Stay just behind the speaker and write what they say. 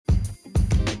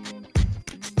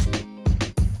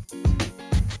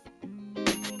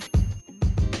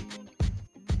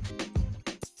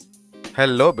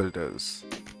Hello, builders.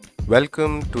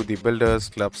 Welcome to the Builders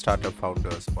Club Startup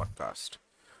Founders podcast,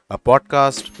 a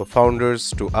podcast for founders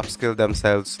to upskill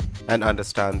themselves and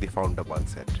understand the founder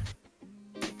mindset.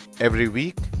 Every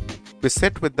week, we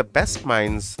sit with the best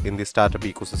minds in the startup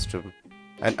ecosystem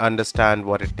and understand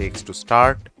what it takes to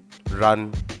start,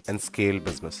 run, and scale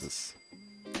businesses.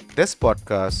 This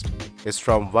podcast is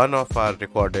from one of our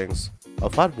recordings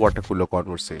of our water cooler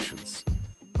conversations,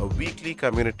 a weekly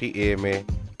community AMA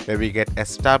where we get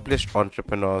established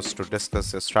entrepreneurs to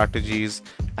discuss their strategies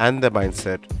and their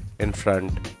mindset in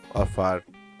front of our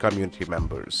community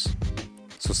members.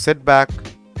 So sit back,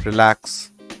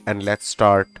 relax, and let's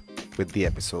start with the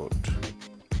episode.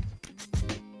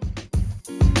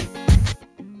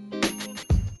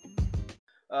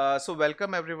 So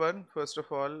welcome everyone, first of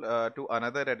all, to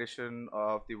another edition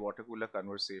of the Water Cooler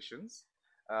Conversations.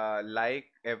 Like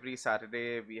every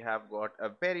Saturday, we have got a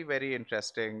very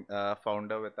interesting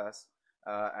founder with us,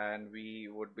 and we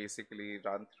would basically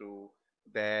run through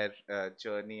their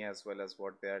journey as well as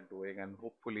what they are doing, and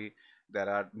hopefully there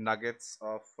are nuggets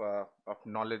of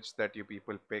knowledge that you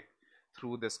people pick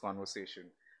through this conversation,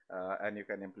 and you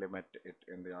can implement it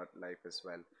in your life as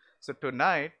well. So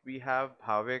tonight we have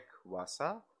Bhavik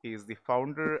Vasa. He is the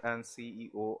founder and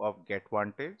CEO of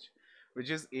GetVantage, which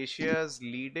is Asia's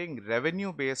leading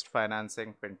revenue-based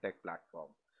financing fintech platform.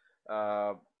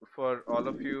 Uh, for all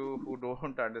of you who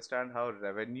don't understand how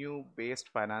revenue-based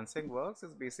financing works, is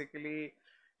basically,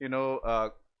 you know,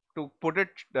 to put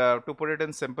it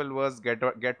in simple words,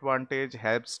 GetVantage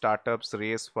helps startups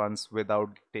raise funds without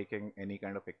taking any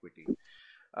kind of equity.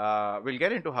 We'll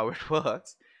get into how it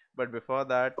works. But before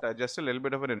that, just a little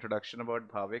bit of an introduction about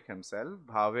Bhavik himself.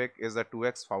 Bhavik is a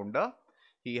 2x founder.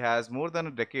 He has more than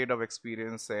a decade of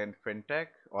experience in fintech,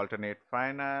 alternate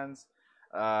finance,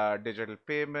 digital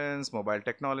payments, mobile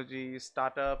technology,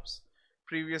 startups.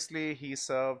 Previously, he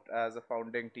served as a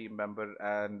founding team member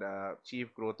and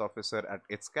chief growth officer at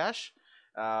Itscash,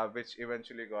 which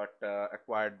eventually got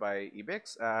acquired by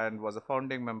Ebix, and was a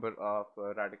founding member of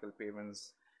Radical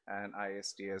Payments and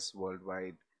ISTS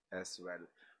worldwide as well.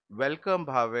 Welcome,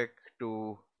 Bhavik,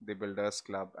 to the Builders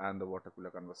Club and the Water Cooler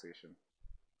Conversation.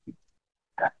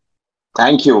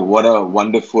 Thank you. What a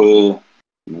wonderful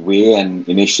way and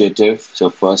initiative. So,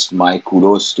 first, my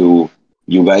kudos to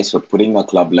you guys for putting a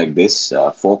club like this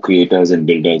for creators and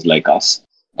builders like us.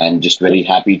 And just very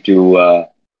happy to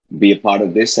be a part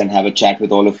of this and have a chat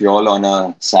with all of you all on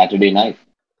a Saturday night.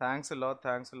 Thanks a lot,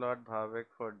 Bhavik,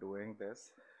 for doing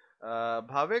this.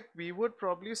 Bhavik, we would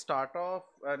probably start off,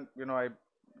 and I'd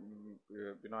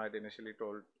initially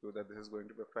told you that this is going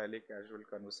to be a fairly casual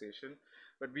conversation,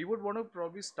 but we would want to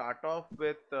probably start off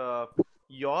with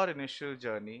your initial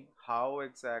journey. How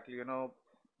exactly,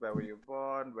 where were you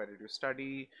born? Where did you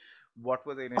study? What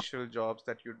were the initial jobs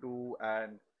that you do?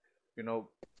 And you know,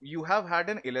 you have had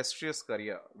an illustrious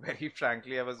career. Very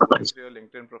frankly, I was going through your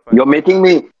LinkedIn profile. You're You making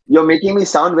have me you're making me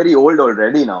sound very old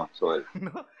already now. So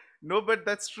no, no, but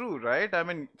that's true, right? I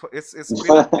mean, it's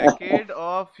been a decade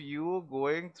of you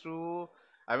going through.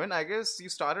 I mean, I guess you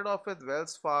started off with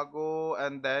Wells Fargo,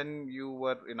 and then you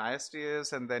were in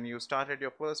ISTS, and then you started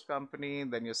your first company,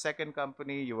 then your second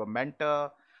company, you were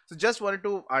mentor. So just wanted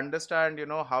to understand,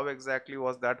 how exactly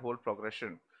was that whole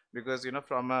progression? Because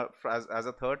from as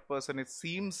a third person, it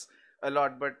seems a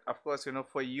lot, but of course,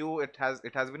 for you, it has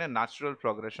been a natural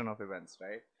progression of events,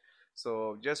 right?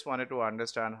 So just wanted to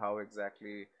understand how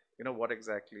exactly, what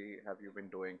exactly have you been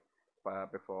doing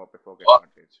before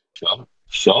GetVantage?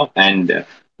 sure. And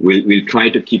we'll try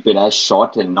to keep it as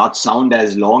short and not sound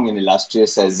as long and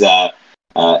illustrious as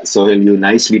Sohail, you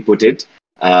nicely put it.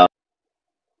 Uh,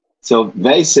 so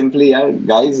very simply,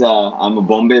 guys, I'm a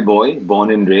Bombay boy,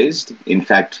 born and raised. In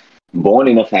fact, born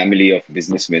in a family of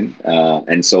businessmen,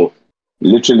 and so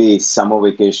literally summer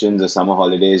vacations or summer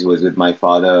holidays was with my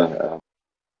father.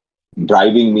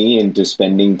 Driving me into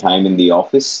spending time in the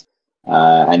office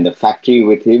and the factory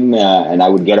with him, and I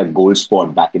would get a gold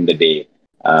spot back in the day.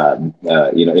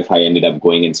 If I ended up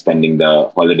going and spending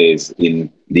the holidays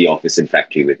in the office and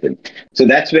factory with him. So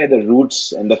that's where the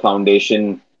roots and the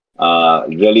foundation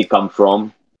really come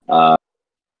from.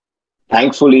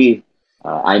 Thankfully,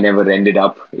 I never ended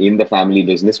up in the family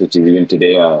business, which is even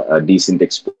today a decent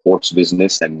exports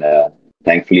business. And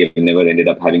thankfully, I've never ended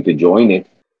up having to join it.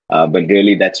 But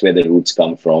really, that's where the roots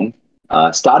come from.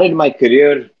 Started my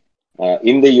career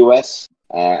in the US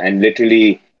and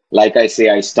literally, like I say,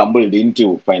 I stumbled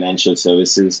into financial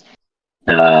services.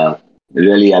 Uh,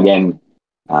 Really, again,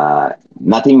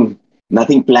 nothing,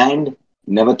 nothing planned.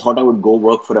 Never thought I would go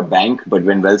work for a bank, but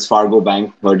when Wells Fargo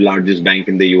Bank, third largest bank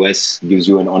in the US, gives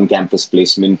you an on-campus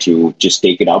placement, you just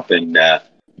take it up and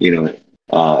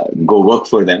go work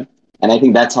for them. And I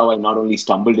think that's how I not only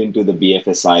stumbled into the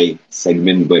BFSI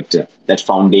segment, but that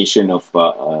foundation of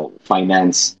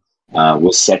finance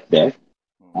was set there.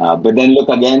 But then look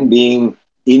again, being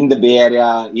in the Bay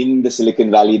Area, in the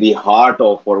Silicon Valley, the heart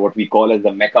of, or what we call as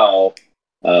the mecca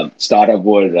of startup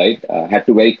world, right? Had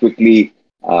to very quickly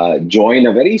join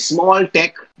a very small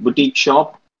tech boutique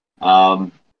shop.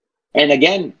 Um, and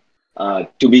again,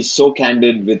 to be so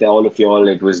candid with all of y'all,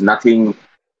 it was nothing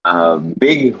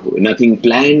big, nothing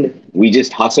planned. We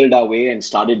just hustled our way and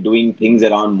started doing things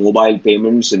around mobile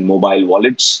payments and mobile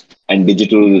wallets and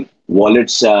digital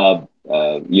wallets.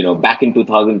 Back in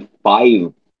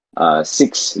 2005,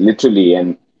 six, literally,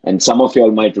 and some of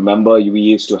y'all might remember we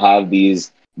used to have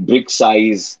these brick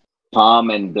size Palm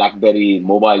and BlackBerry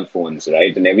mobile phones,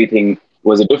 right? And everything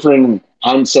was a different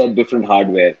handset, different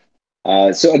hardware.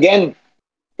 So again,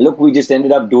 look, we just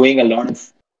ended up doing a lot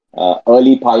of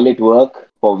early pilot work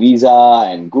for Visa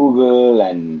and Google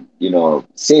and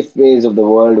Safeways of the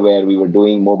world, where we were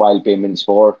doing mobile payments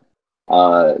for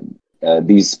uh,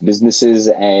 these businesses.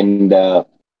 And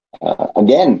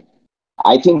again,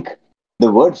 I think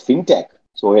the word fintech,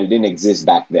 so it didn't exist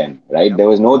back then, right? Yep. There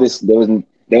was no this, there wasn't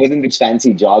this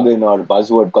fancy jargon or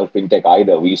buzzword called fintech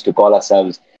either. We used to call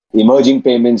ourselves emerging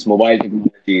payments, mobile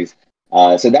technologies.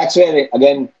 So that's where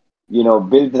again,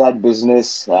 built that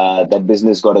business. That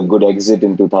business got a good exit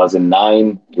in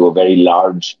 2009 to a very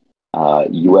large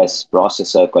US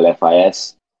processor called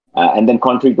FIS. And then,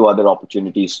 contrary to other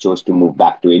opportunities, chose to move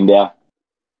back to India.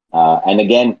 And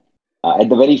again, at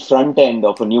the very front end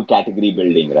of a new category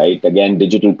building, right? Again,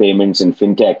 digital payments and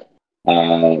fintech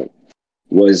uh,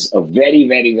 was a very,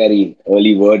 very, very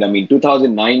early word. I mean,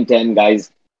 2009, 10,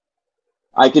 guys,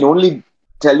 I can only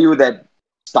tell you that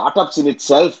startups in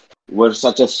itself were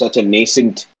such a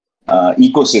nascent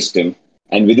ecosystem,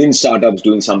 and within startups,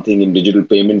 doing something in digital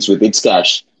payments with its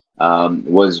cash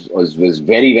was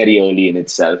very, very early in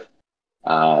itself.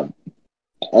 Uh,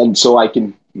 and so I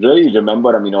can really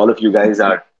remember, I mean, all of you guys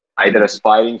are either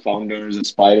aspiring founders,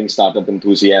 aspiring startup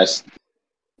enthusiasts.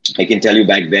 I can tell you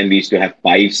back then we used to have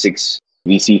five, six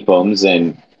VC firms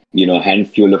and, a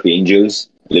handful of angels.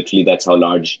 Literally, that's how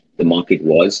large the market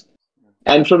was.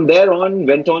 And from there on,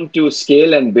 went on to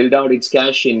scale and build out its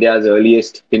cash, India's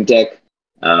earliest fintech,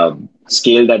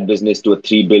 scaled that business to a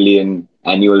 3 billion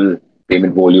annual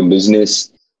payment volume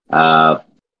business, uh,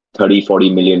 30, 40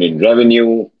 million in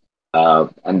revenue.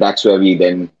 And that's where we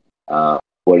then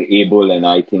were able, and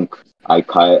I think I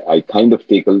kind of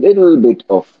take a little bit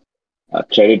of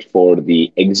credit for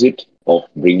the exit of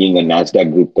bringing a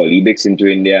NASDAQ group called Ebix into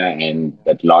India and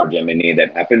that large M&A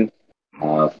that happened.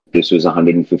 This was a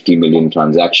 150 million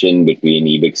transaction between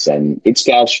Ebix and its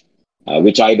cash,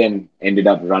 which I then ended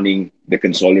up running the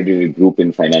consolidated group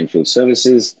in financial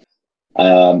services.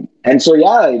 And so,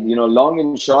 yeah, long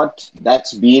and short,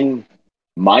 that's been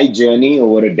my journey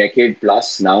over a decade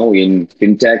plus now in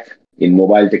fintech, in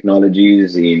mobile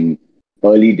technologies, in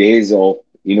early days of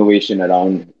innovation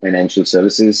around financial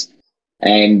services.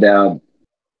 And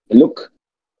look,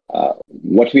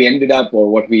 what we ended up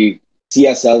or what we see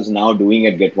ourselves now doing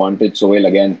at GetVantage. So, well,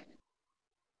 again,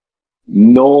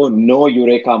 no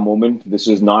eureka moment. This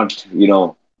was not,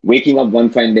 waking up one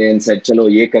fine day and said,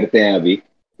 "Chalo, ye karte hain abhi."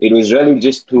 It was really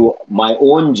just through my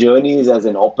own journeys as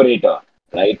an operator,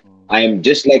 right? I am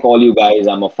just like all you guys.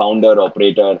 I'm a founder,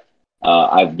 operator.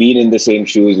 I've been in the same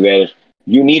shoes where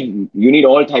you need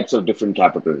all types of different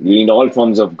capital. You need all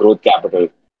forms of growth capital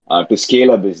to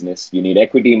scale a business. You need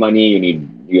equity money. You need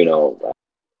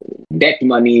debt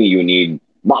money. You need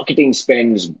marketing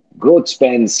spends, growth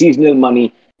spends, seasonal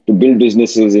money to build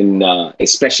businesses in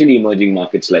especially emerging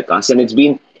markets like us. And it's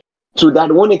been through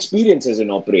that own experience as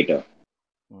an operator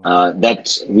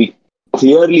that we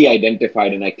clearly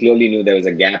identified, and I clearly knew there was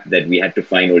a gap that we had to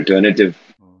find alternative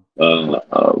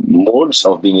modes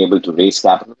of being able to raise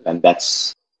capital. And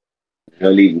that's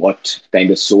really what kind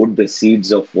of sowed the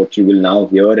seeds of what you will now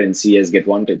hear and see as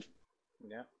GetVantage.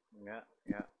 Yeah, yeah,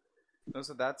 yeah. No,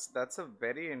 so that's a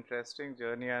very interesting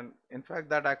journey, and in fact,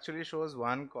 that actually shows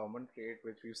one common trait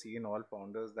which we see in all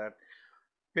founders, that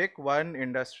pick one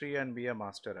industry and be a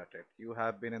master at it. You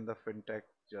have been in the fintech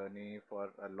journey for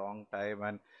a long time,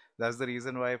 and that's the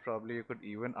reason why probably you could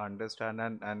even understand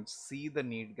and see the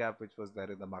need gap which was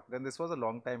there in the market. And this was a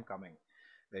long time coming.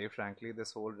 Very frankly,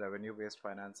 this whole revenue based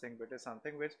financing bit is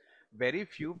something which very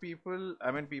few people,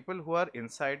 I mean, people who are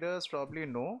insiders probably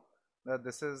know that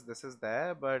this is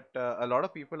there, but a lot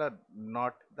of people are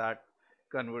not that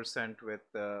conversant with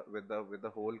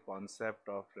the whole concept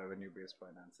of revenue based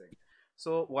financing.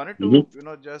 So wanted Hmm.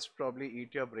 to just probably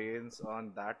eat your brains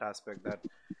on that aspect, that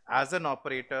as an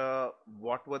operator,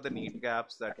 what were the need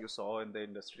gaps that you saw in the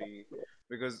industry,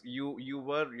 because you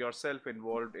were yourself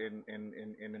involved in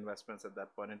investments at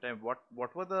that point in time.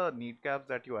 What were the need gaps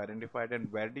that you identified,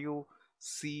 and where do you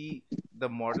see the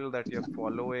model that you're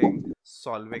following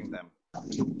solving them?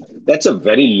 That's a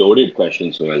very loaded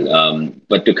question, Soel.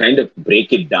 But to kind of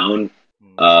break it down,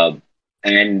 Hmm. uh,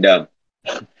 and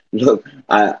look,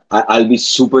 I'll be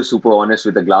super, super honest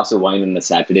with a glass of wine on a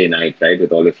Saturday night, right,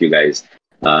 with all of you guys.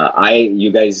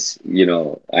 You guys,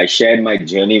 I shared my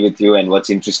journey with you, and what's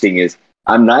interesting is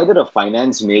I'm neither a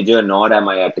finance major nor am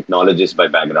I a technologist by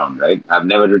background, right? I've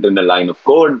never written a line of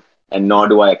code, and nor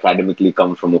do I academically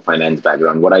come from a finance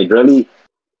background. What I really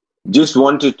just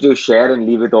wanted to share and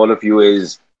leave with all of you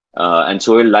is, and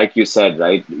so like you said,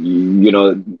 right,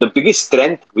 the biggest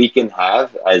strength we can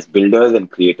have as builders and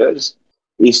creators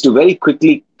is to very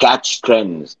quickly catch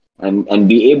trends and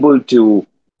be able to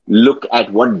look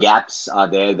at what gaps are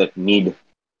there that need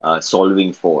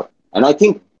solving for. And I,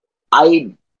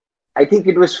 I think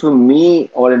it was for me,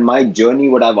 or in my journey,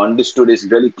 what I've understood is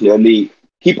really clearly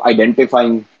keep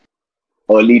identifying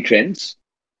early trends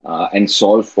and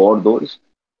solve for those.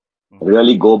 Hmm.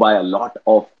 Really go by a lot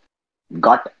of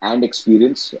gut and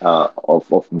experience of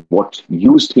what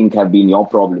you think have been your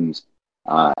problems.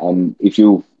 And if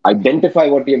you identify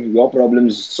what your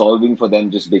problems, solving for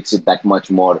them just makes it that much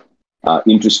more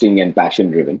interesting and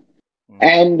passion driven. Hmm.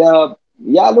 And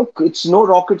yeah, look, it's no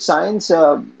rocket science,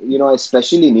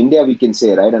 especially in India, we can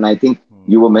say, right? And I think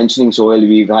Hmm. you were mentioning so well,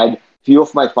 we've had few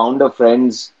of my founder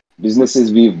friends,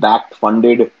 businesses we've backed,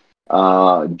 funded,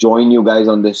 join you guys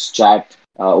on this chat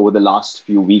over the last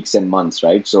few weeks and months,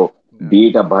 right? So Yeah. be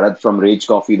it a Bharat from Rage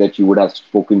Coffee that you would have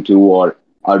spoken to, or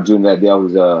Arjun Vaidya,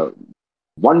 who's a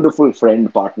wonderful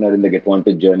friend, partner in the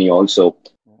GetVantage journey also.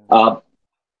 Yeah. Uh,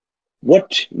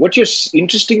 what you're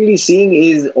interestingly seeing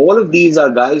is all of these are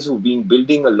guys who've been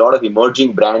building a lot of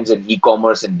emerging brands and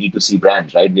e-commerce and B2C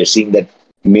brands, right? We're seeing that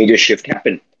major shift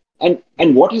happen.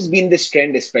 And what has been this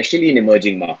trend, especially in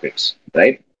emerging markets,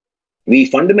 right? We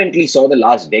fundamentally saw the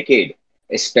last decade,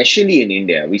 especially in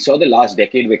India, we saw the last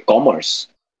decade where commerce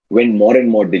went more and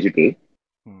more digital.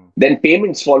 Hmm. Then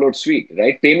payments followed suit,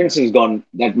 right? Payments Yeah. has gone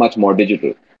that much more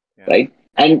digital, Yeah. right?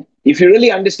 And if you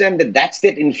really understand that that's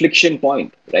that inflection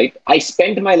point, right? I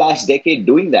spent my last decade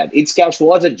doing that. Itscash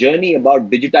was a journey about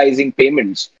digitizing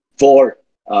payments for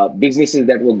businesses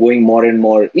that were going more and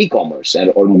more e-commerce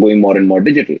or going more and more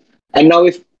digital. And now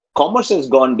if commerce has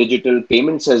gone digital,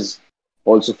 payments has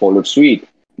also followed suit.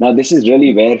 Now this is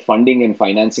really where funding and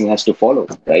financing has to follow,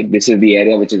 right? This is the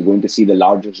area which is going to see the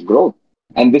largest growth.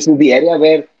 And this is the area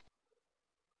where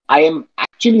I am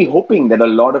actually hoping that a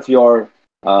lot of your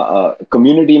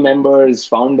community members,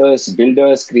 founders,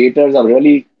 builders, creators are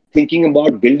really thinking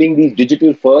about building these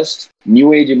digital first,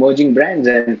 new age emerging brands.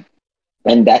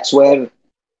 And that's where,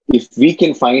 if we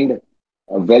can find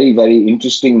a very, very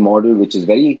interesting model, which is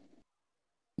very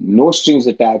no strings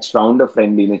attached, founder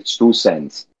friendly in its true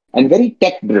sense, and very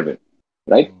tech driven,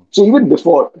 right? Hmm. So even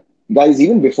before, guys,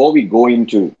 even before we go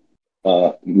into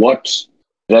what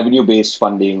revenue based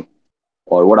funding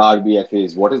or what RBF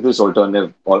is, what is this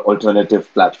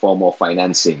alternative platform of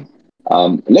financing?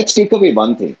 Let's take away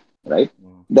one thing, right?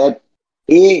 Hmm. That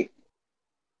a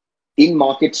in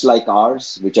markets like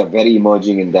ours, which are very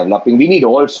emerging and developing, we need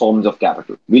all forms of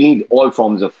capital. We need all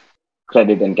forms of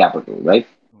credit and capital, right?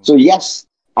 So Hmm. yes,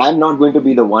 I'm not going to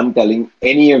be the one telling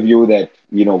any of you that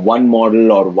one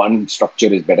model or one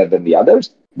structure is better than the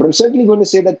others. But I'm certainly going to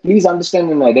say that please understand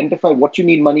and identify what you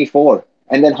need money for,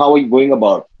 and then how are you going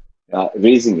about Yeah.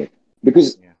 raising it.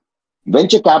 Because Yeah.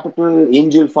 venture capital,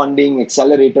 angel funding,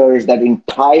 accelerators, that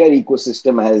entire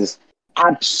ecosystem has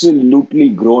absolutely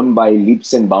grown by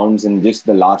leaps and bounds in just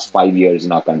the last Hmm. 5 years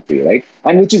in our country, right?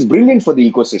 And which is brilliant for the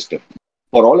ecosystem,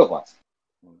 for all of us.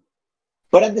 Hmm.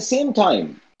 But at the same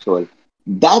time, so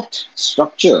that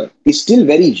structure is still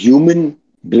very human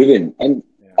driven and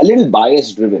Yeah. a little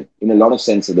bias driven in a lot of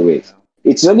sense of the ways.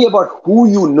 Yeah. It's really about who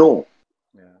you know,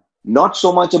 Yeah. not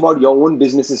so much about your own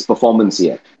business's performance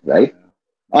yet, right? Yeah.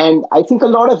 Yeah. And I think a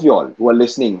lot of y'all who are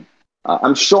listening,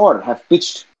 I'm sure, have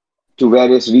pitched to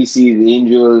various VCs,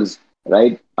 angels,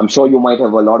 right? I'm sure you might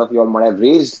have, a lot of y'all might have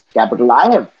raised capital. I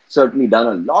have certainly done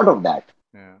a lot of that.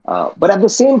 Yeah. But at the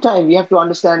same time, we have to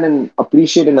understand and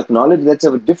appreciate and acknowledge that's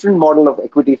a different model of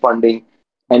equity funding,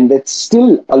 and that's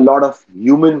still a lot of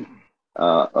human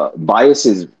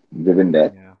biases driven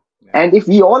there. Yeah. Yeah. And if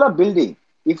we all are building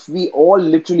if we all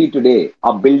literally today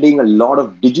are building a lot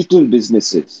of digital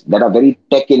businesses that are very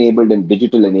tech enabled and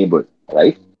digital enabled,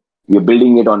 right? Mm, We're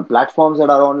building it on platforms that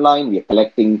are online. We're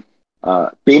collecting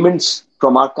payments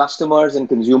from our customers and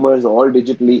consumers all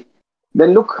digitally.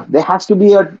 Then look, there has to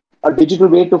be a digital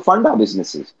way to fund our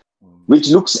businesses, mm, which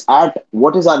looks at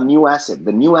what is our new asset.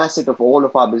 The new asset of all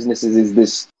of our businesses is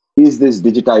this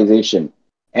digitization.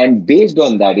 And based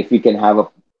on that, if we can have a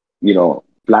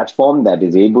platform that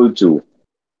is able to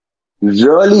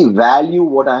really value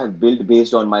what I have built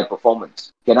based on my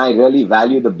performance? Can I really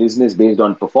value the business based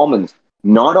on performance,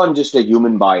 not on just a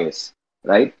human bias,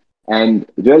 right? And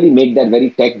really make that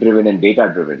very tech driven and data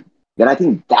driven? Then I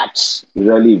think that's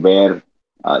really where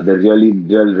the really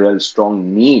real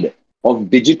strong need of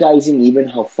digitizing even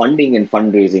how funding and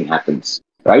fundraising happens,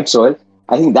 right? So mm,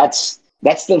 I think that's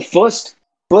the first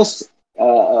uh,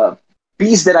 uh,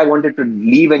 piece that I wanted to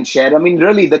leave and share. I mean,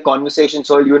 really, the conversation.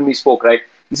 So you and me spoke, right?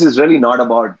 This is really not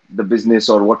about the business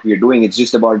or what we are doing. It's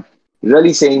just about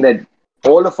really saying that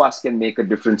all of us can make a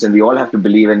difference and we all have to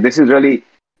believe. And this is really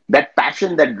that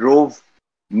passion that drove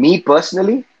me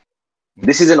personally. mm.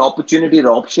 This is an opportunity or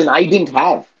option I didn't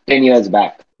have 10 years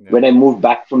back Yeah, when I moved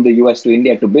back from the US to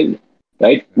India to build,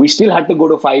 right? yeah, We still had to go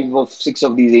to five or six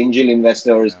of these angel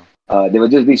investors. yeah. There were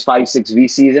just these five, six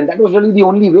VCs, and that was really the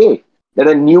only way that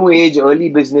a new age early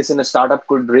business and a startup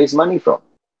could raise money from.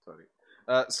 Sorry.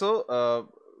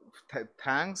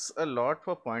 Thanks a lot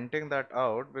for pointing that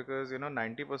out, because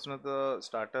 90% of the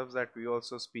startups that we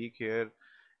also speak here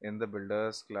in the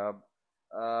Builders Club,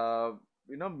 uh,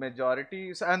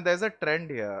 majorities, and there's a trend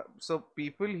here. So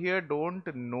people here don't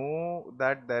know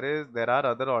that there are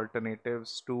other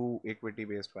alternatives to equity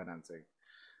based financing.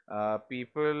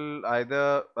 People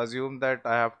either assume that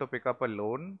I have to pick up a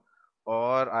loan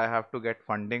or I have to get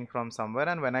funding from somewhere.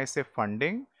 And when I say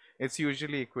funding, it's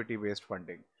usually equity based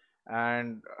funding.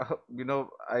 And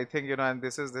I think, and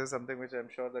this is something which I'm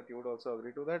sure that you would also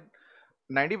agree to, that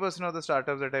 90% of the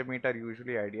startups that I meet are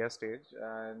usually idea stage,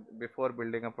 and before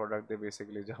building a product, they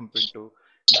basically jump into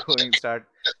going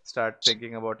start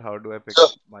thinking about how do I pick So,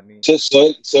 up money.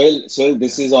 so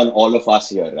this Yeah, is on all of us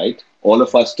here, right? All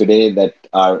of yeah, us today that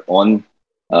are on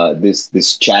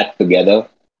this chat together.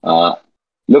 Uh,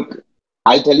 Look,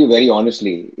 I'll tell you very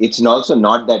honestly, it's also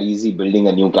not that easy building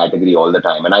a new category all the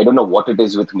time. And I don't know what it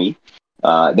is with me,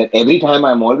 that every time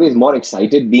I'm always more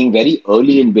excited being very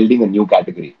early in building a new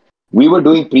category. We were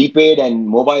doing prepaid and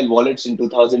mobile wallets in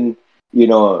 2000,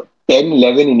 10,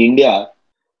 11 in India,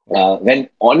 yeah, when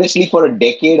honestly for a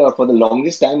decade or for the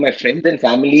longest time, my friends and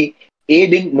family, A,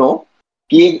 didn't know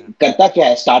कि ये yeah. करता क्या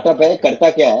है, startup है, करता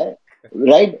क्या है,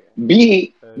 right?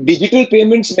 B, digital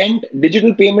payments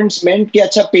meant कि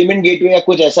अच्छा payment gateway या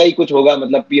कुछ ऐसा ही कुछ होगा,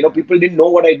 मतलब Yeah, people didn't know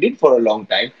what I did for a long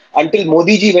time until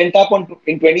Modi ji went up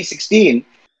in 2016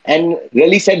 and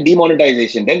really said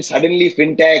demonetization. Then suddenly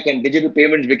fintech and digital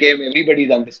payments became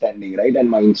everybody's understanding, right?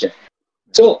 And mindset.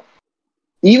 yeah, So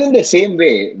even the same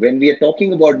way, when we are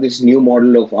talking about this new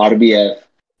model of RBF,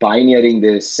 pioneering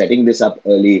this, setting this up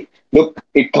early, look,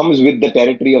 it comes with the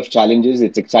territory of challenges.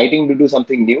 It's exciting to do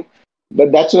something new.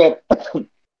 But that's where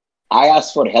I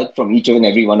ask for help from each and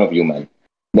every one of you, man.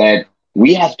 That yeah,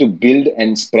 we have to build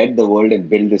and spread the word and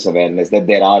build this awareness that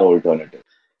there are alternatives.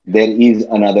 yeah, There is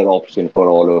another option for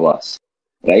all of us,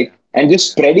 right? yeah, And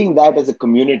just yeah, spreading that as a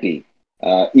community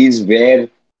is where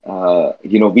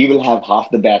we will have half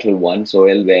the battle won.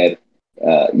 Soil, where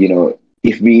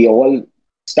if we all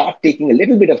start taking a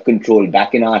little bit of control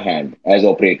back in our hand as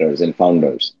operators and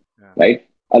founders, yeah, right?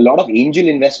 A lot of angel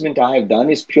investment I have done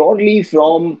is purely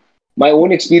from my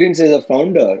own experience as a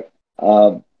founder,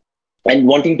 uh, and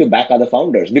wanting to back other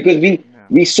founders, because yeah,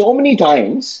 we so many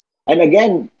times, and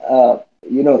again,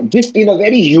 just in a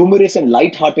very humorous and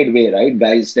light-hearted way, right,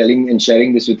 guys, telling and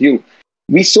sharing this with you,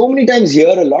 we so many times hear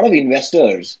a lot of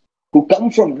investors who come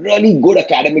from really good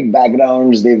academic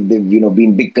backgrounds. They've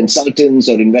been big consultants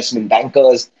or investment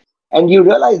bankers, and you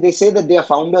realize they say that they are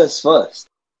founders first,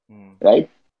 mm, right?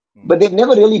 mm, But they've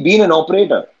never really been an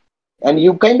operator. And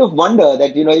you kind of wonder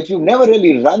that, if you've never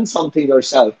really run something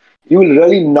yourself, you will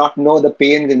really not know the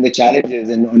pains and the challenges,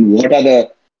 and what are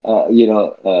the,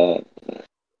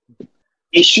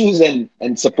 issues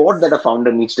and support that yes, a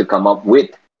founder needs to come up with.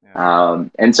 yeah,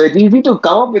 And so it's easy to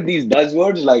come up with these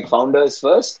buzzwords like founders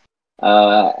first,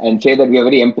 and say that we are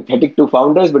very empathetic to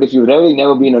founders. But if you've really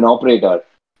never been an operator,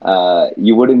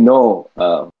 you wouldn't know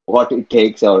what it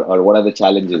takes, or what are the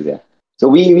challenges there. So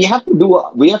we have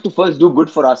to first do good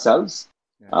for ourselves.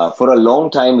 yes, For a long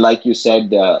time, like you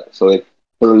said,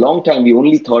 for a long time we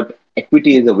only thought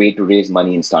equity is a way to raise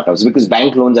money in startups because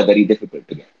bank loans are very difficult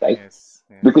to get, right? yes,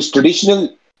 yes,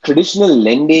 Because traditional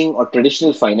lending or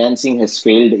traditional financing has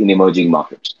failed in emerging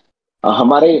markets.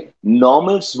 हमारे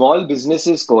normal small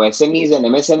businesses को SMEs and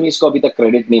MSMEs को अभी तक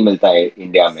credit नहीं मिलता है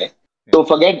India में. Yes. So Yeah.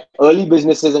 forget early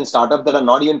businesses and startups that are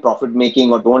not even profit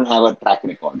making or don't have a track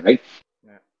record, right?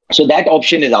 Yeah. So that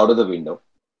option is out of the window.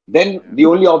 Then Yeah. the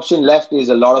only option left is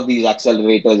a lot of these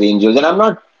accelerators, angels. And I'm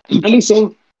not really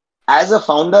saying as a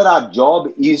founder, our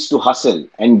job is to hustle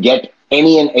and get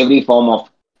any and every form of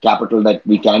capital that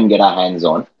we can get our hands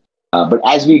on. But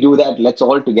as we do that, let's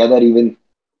all together even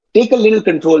take a little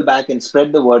control back and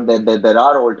spread the word that there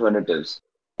are alternatives.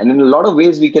 And in a lot of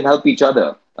ways, we can help each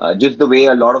other, just the way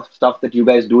a lot of stuff that you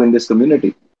guys do in this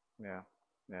community. Yeah,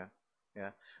 yeah,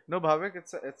 yeah. No, Bhavik,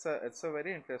 it's a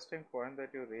very interesting point that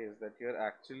you raised, that you're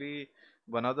actually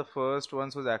one of the first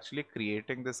ones who's actually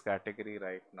creating this category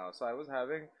right now. So I was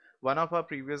having one of our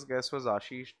previous guests was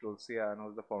Ashish Tulsia, and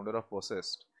who's the founder of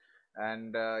Possessed,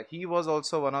 and he was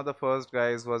also one of the first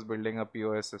guys who was building a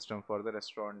POS system for the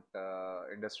restaurant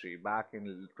industry back in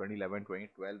 2011,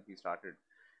 2012. He started,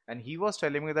 and he was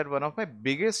telling me that one of my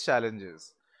biggest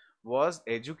challenges was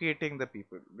educating the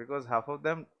people, because half of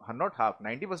them, not half,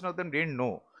 90% of them didn't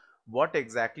know what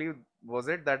exactly was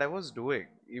it that I was doing.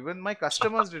 Even my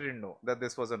customers didn't know that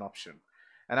this was an option.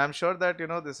 And I'm sure that,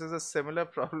 this is a similar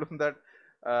problem that,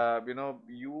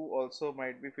 you also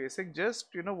might be facing. Just,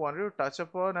 wanted to touch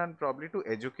upon and probably to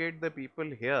educate the people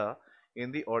here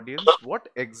in the audience, what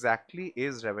exactly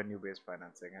is revenue based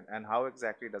financing, and how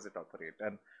exactly does it operate.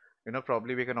 And,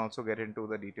 probably we can also get into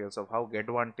the details of how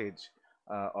GetVantage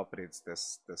operates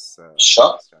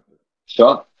Sure. this channel.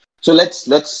 Sure. So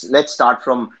let's start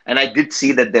from, and I did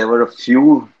see that there were a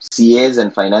few CAs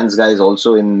and finance guys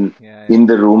also Yeah, yeah. in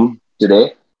the room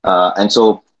today, and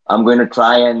so I'm going to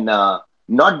try and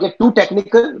not get too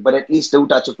technical, but at least do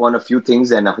touch upon a few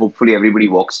things, and hopefully everybody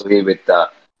walks away with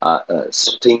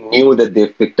something new that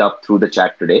they've picked up through the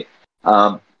chat today.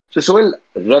 So,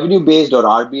 revenue based or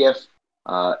RBF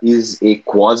is a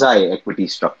quasi equity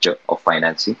structure of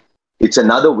financing. It's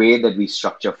another way that we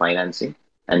structure financing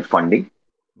and funding.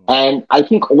 And I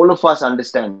think all of us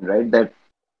understand, right, that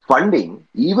funding,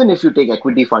 even if you take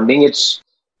equity funding,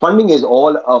 funding is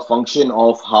all a function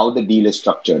of how the deal is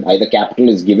structured. Either capital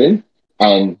is given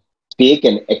and stake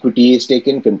and equity is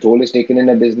taken, control is taken in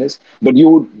a business. But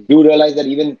you do realize that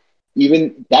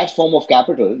even that form of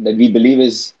capital that we believe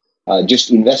is just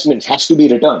investment has to be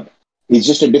returned. It's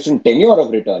just a different tenure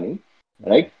of returning,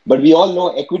 right? But we all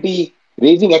know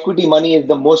raising equity money is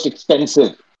the most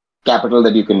expensive capital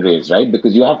that you can raise, right?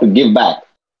 Because you have to give back,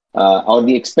 or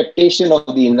the expectation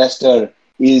of the investor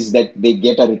is that they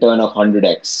get a return of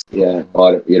 100x, yeah,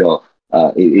 or in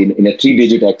a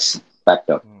 3-digit x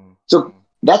factor. So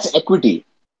that's equity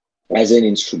as an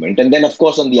instrument. And then, of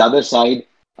course, on the other side,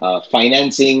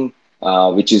 financing,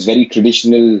 which is very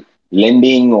traditional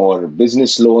lending or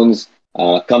business loans,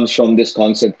 comes from this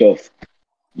concept of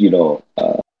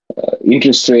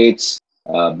interest rates,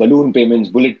 balloon payments,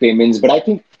 bullet payments. But I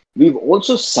think we've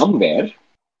also somewhere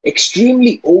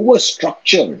extremely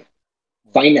overstructured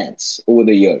finance over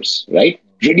the years, right?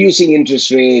 Reducing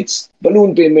interest rates,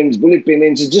 balloon payments, bullet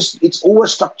payments. It's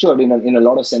overstructured in a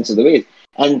lot of sense of the ways.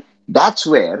 And that's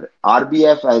where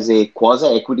RBF as a quasi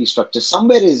equity structure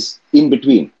somewhere is in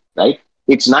between, right?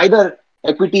 It's neither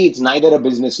equity, it's neither a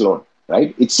business loan,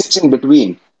 right? It sits in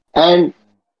between. And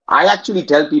I actually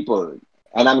tell people,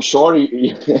 and I'm sure a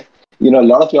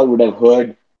lot of y'all would have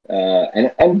heard,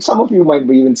 and some of you might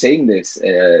be even saying this,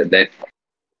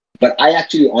 but I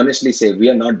actually honestly say we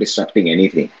are not disrupting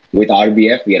anything. With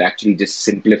RBF, we are actually just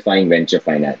simplifying venture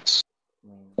finance,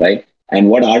 right? And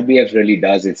what RBF really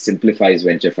does, it simplifies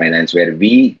venture finance, where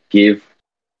we give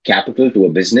capital to a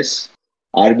business.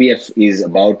 RBF is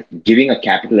about giving a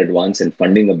capital advance and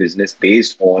funding a business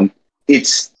based on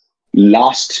its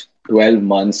last 12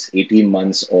 months, 18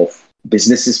 months of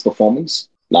business's performance,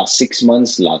 last 6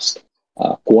 months, last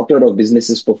quarter of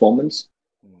business's performance,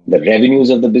 the revenues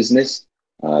of the business,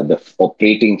 the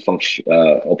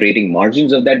operating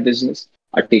margins of that business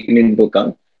are taken into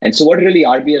account. And so what really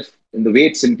RBF, the way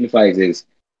it simplifies is,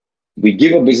 we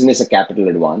give a business a capital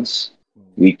advance,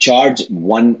 we charge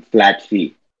one flat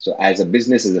fee. So as a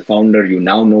business, as a founder, you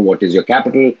now know what is your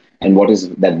capital and what is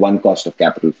that one cost of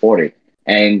capital for it.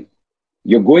 And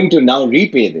you're going to now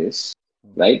repay this,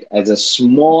 right, as a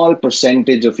small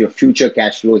percentage of your future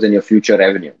cash flows and your future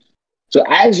revenues. So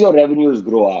as your revenues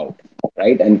grow out,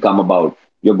 right, and come about,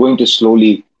 you're going to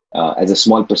slowly, as a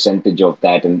small percentage of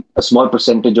that and a small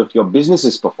percentage of your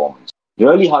business's performance,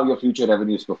 really how your future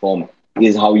revenues perform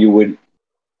is how you would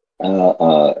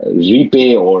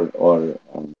repay or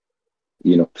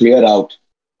clear out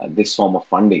this form of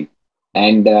funding.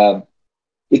 And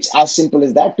It's as simple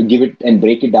as that. To give it and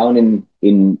break it down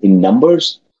in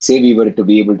numbers. Say we were to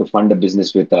be able to fund a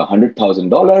business with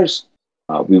 $100,000,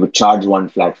 we would charge one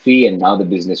flat fee, and now the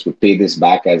business would pay this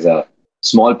back as a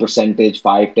small percentage,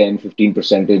 5, 10, 15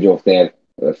 percentage of their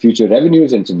future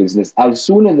revenues into business. As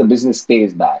soon as the business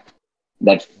pays back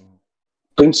that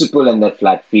principal and that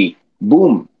flat fee,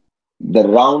 boom, the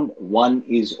round one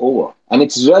is over. And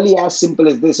it's really as simple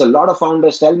as this. A lot of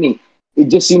founders tell me it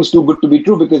just seems too good to be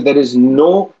true because there's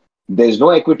no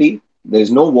equity,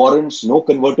 there's no warrants, no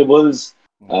convertibles,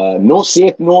 no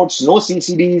safe notes, no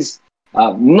CCDs,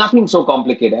 nothing so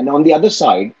complicated. And on the other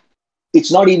side,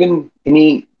 it's not even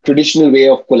any traditional way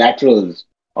of collaterals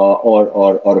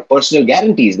or personal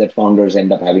guarantees that founders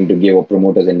end up having to give or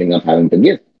promoters ending up having to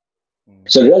give.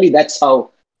 So really, that's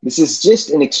how this is just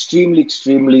an extremely,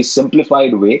 extremely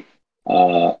simplified way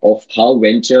of how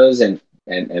ventures and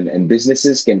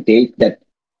businesses can take that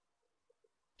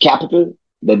capital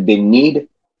that they need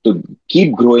to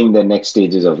keep growing their next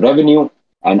stages of revenue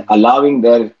and allowing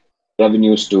their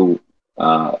revenues to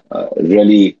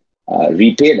really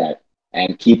repay that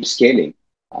and keep scaling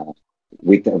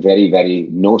with a very, very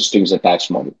no strings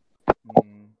attached model.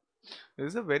 This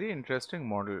is a very interesting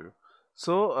model.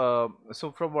 So,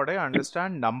 so from what I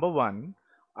understand, number one,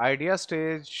 idea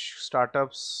stage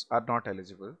startups are not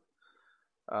eligible.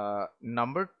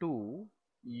 Number two,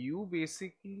 you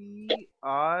basically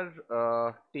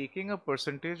are taking a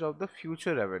percentage of the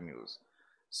future revenues.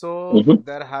 So Mhm.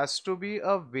 there has to be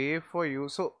a way for you.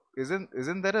 So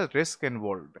isn't there a risk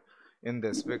involved in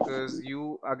this? Because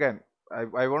you again,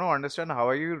 I want to understand how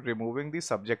are you removing the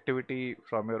subjectivity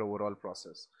from your overall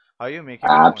process? How are you making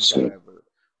it Absolutely. quantifiable?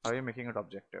 How are you making it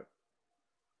objective?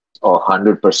 Oh,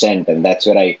 100%. And that's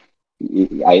where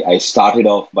I started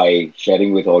off by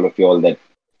sharing with all of you all that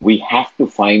we have to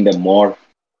find a more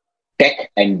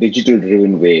tech and digital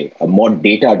driven way, a more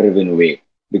data driven way,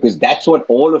 because that's what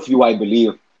all of you, I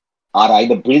believe, are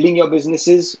either building your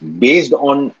businesses based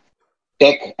on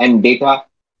tech and data.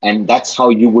 And that's how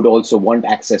you would also want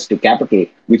access to capital,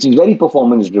 which is very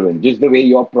performance driven, just the way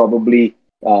you're probably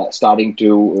starting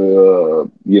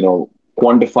to,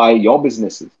 quantify your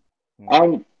businesses. Hmm.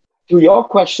 And to your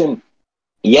question,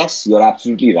 yes, you're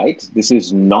absolutely right. This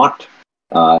is not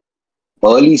uh,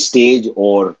 early stage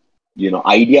or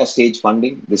idea stage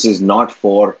funding. This is not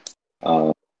for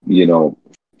uh, you know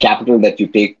capital that you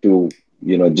take to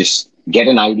just get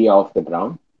an idea off the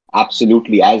ground.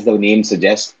 Absolutely, as the name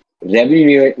suggests,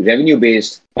 revenue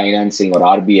based financing or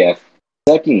RBF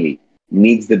certainly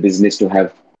needs the business to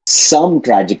have some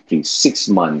trajectory, 6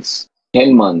 months,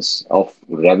 10 months of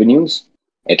revenues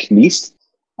at least,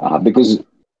 because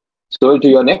so to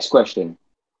your next question,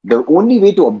 the only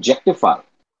way to objectify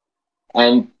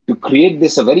and to create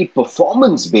this a very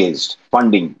performance based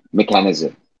funding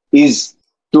mechanism is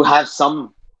to have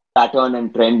some pattern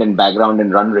and trend and background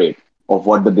and run rate of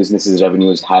what the business's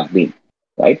revenues have been,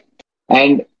 right?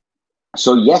 And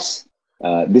so, yes,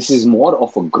 this is more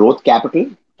of a growth capital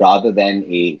rather than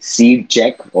a seed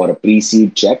check or a pre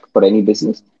seed check for any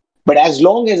business. But as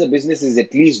long as a business is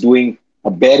at least doing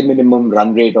a bare minimum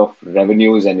run rate of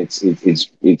revenues and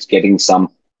it's getting some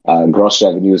gross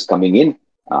revenues coming in,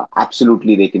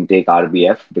 absolutely they can take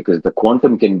RBF because the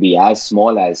quantum can be as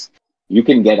small as you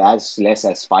can get as less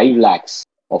as 5 lakhs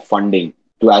of funding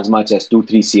to as much as 2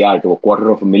 3 cr to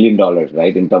 $250,000,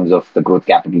 right, in terms of the growth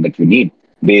capital that you need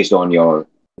based on your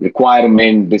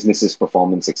requirement, business's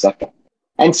performance, etc.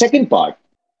 And second part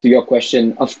to your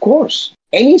question, of course,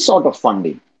 any sort of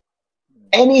funding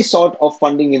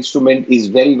instrument is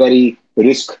very, very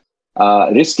risk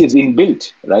is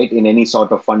inbuilt, right, in any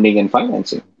sort of funding and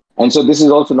financing. And so this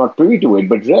is also not privy to it,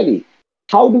 but really,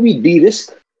 how do we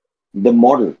de-risk the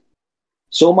model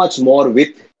so much more with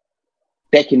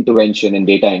tech intervention and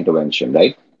data intervention,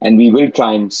 right? And we will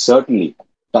try and certainly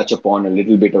touch upon a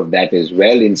little bit of that as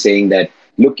well in saying that,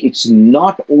 look, it's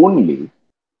not only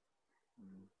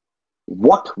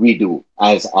what we do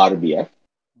as RBF,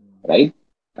 right?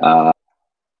 Uh,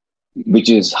 which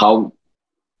is how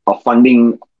a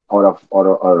funding or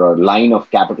a line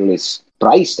of capital is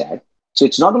priced at. So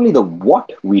it's not only the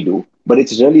what we do, but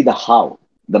it's really the how.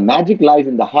 The magic lies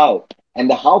in the how, and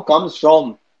the how comes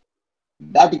from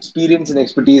that experience and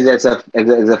expertise as a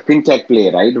fintech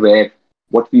play, right? Where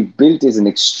what we've built is an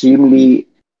extremely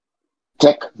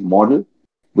tech model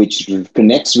which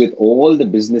connects with all the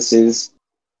businesses,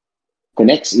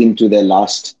 connects into their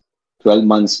last 12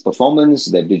 months performance,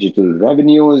 their digital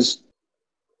revenues,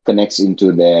 connects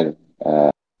into their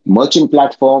merchant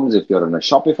platforms. If you're on a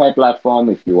Shopify platform,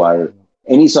 if you are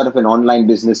any sort of an online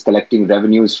business collecting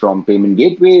revenues from payment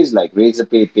gateways like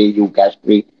Razorpay, PayU,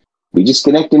 CashPay, we just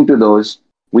connect into those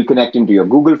We connect into your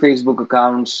Google, Facebook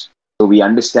accounts. So we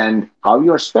understand how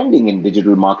you're spending in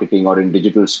digital marketing or in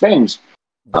digital spends,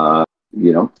 uh,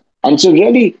 you know. And so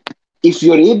really, if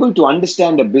you're able to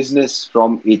understand a business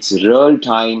from its real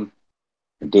time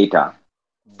data,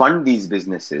 fund these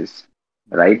businesses,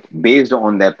 right, based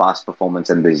on their past performance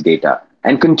and this data,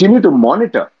 and continue to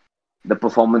monitor the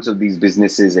performance of these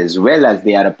businesses as well as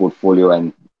they are a portfolio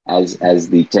and as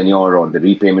the tenure or the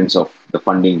repayments of the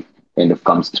funding kind of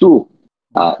comes through.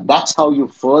 That's how you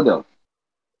further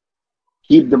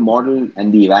keep the model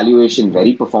and the evaluation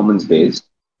very performance based,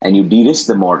 and you de-risk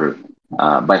the model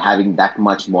by having that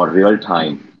much more real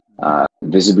time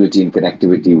visibility and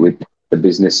connectivity with the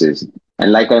businesses.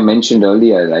 And like I mentioned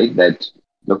earlier, right, that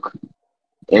look,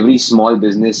 every small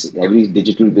business, every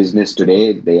digital business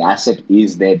today, the asset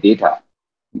is their data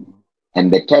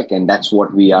and the tech, and that's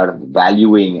what we are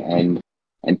valuing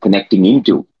and connecting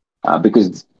into.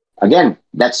 Because again,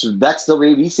 that's the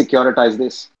way we securitize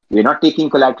this. We're not taking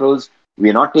collaterals,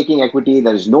 we're not taking equity.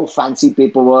 There is no fancy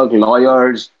paperwork,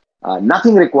 lawyers,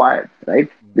 nothing required, right?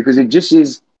 Because it just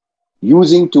is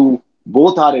using to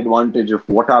both our advantage of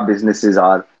what our businesses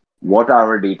are, what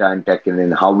our data and tech,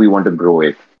 and how we want to grow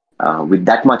it with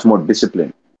that much more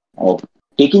discipline of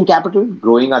taking capital,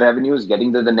 growing our revenues,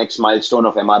 getting to the next milestone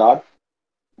of MRR,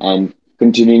 and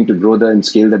continuing to grow and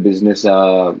scale the business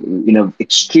in a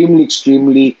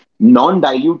extremely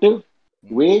non-dilutive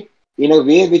way, in a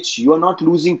way which you're not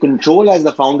losing control as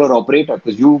the founder operator,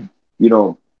 because you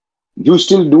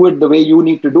still do it the way you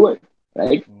need to do it,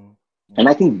 right? And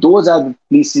I think those are the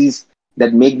pieces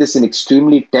that make this an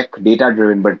extremely tech data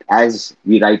driven, but as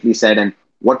we rightly said, and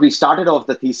what we started off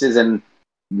the thesis and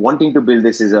wanting to build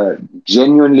this is a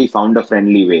genuinely founder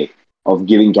friendly way of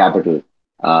giving capital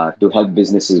to help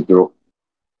businesses grow.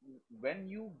 When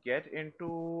you get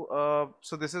into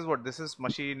so this is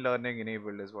machine learning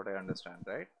enabled is what I understand,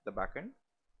 right? The backend.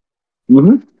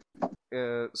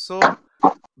 Mm-hmm. So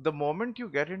the moment you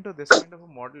get into this kind of a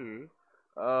model,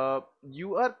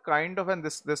 you are kind of, and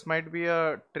this might be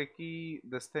a tricky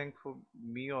this thing for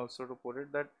me also to put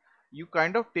it, that you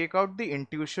kind of take out the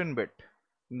intuition bit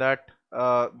that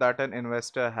an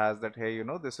investor has, that hey,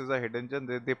 this is a hidden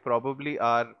gem. They probably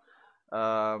are,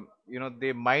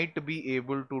 they might be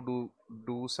able to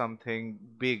do something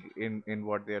big in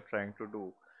what they are trying to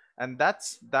do. And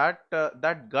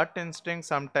that gut instinct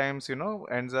sometimes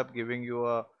ends up giving you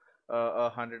a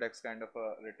 100x kind of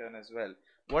a return as well.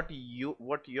 What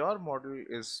your model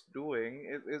is doing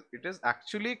is it is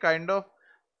actually kind of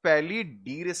fairly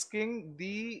de-risking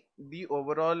the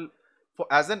overall. For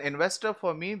as an investor,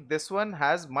 for me, this one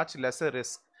has much lesser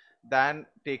risk than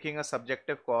taking a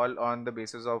subjective call on the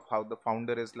basis of how the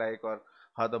founder is like, or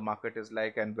how the market is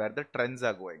like, and where the trends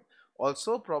are going.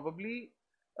 Also probably,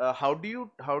 how do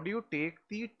you take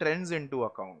the trends into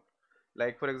account?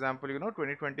 Like for example,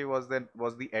 2020 was the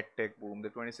edtech boom. The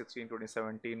 2016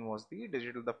 2017 was the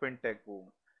digital, the fintech boom.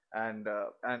 And the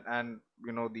 2013s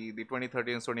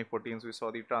 2014s, we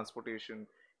saw the transportation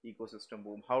ecosystem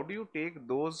boom. How do you take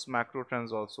those macro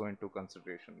trends also into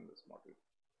consideration in this model?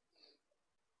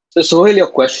 So, Sohail, your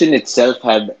question itself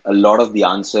had a lot of the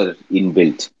answer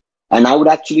inbuilt. And I would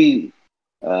actually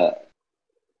uh,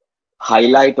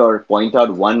 highlight or point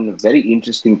out one very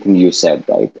interesting thing you said,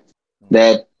 right?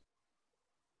 That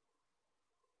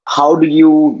how do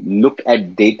you look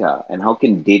at data and how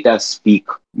can data speak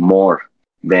more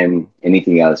than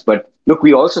anything else? But look,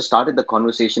 we also started the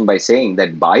conversation by saying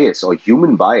that bias or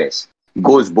human bias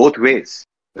goes both ways,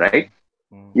 right?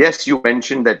 Yes, you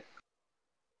mentioned that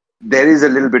there is a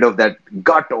little bit of that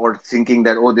gut or thinking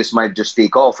that, oh, this might just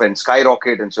take off and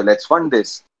skyrocket, and so let's fund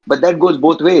this. But that goes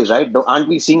both ways, right? Aren't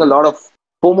we seeing a lot of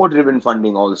FOMO-driven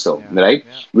funding also, Yeah, right?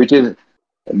 yeah,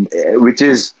 Which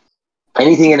is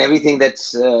anything and everything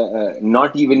that's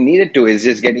not even needed to is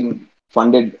just getting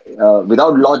funded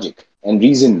without logic and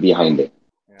reason behind it.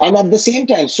 yeah, And at the same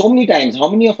time, so many times, how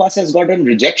many of us has gotten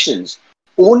rejections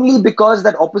only because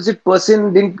that opposite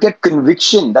person didn't get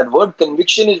conviction? That word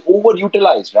conviction is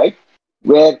overutilized, right?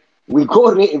 yeah, Where we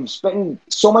go spend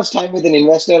so much time with an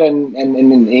investor and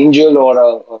an angel or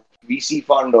a VC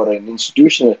fund or an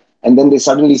institutional, and then they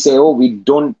suddenly say, oh, we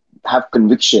don't have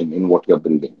conviction in what you're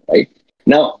building, right?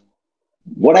 Now,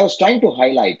 what I was trying to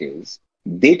highlight is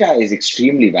data is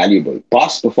extremely valuable.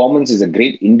 Past performance is a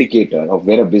great indicator of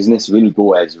where a business will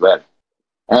go as well.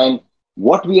 And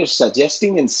what we are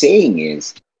suggesting and saying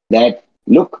is that,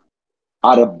 look,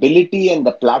 our ability and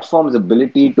the platform's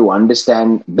ability to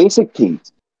understand basic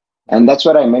things. And that's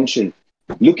what I mentioned.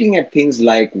 Looking at things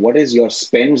like what is your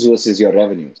spends versus your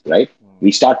revenues, right?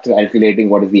 We start calculating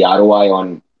what is the ROI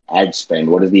on ad spend,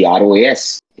 what is the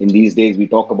ROAS. In these days, we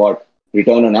talk about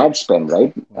return on ad spend,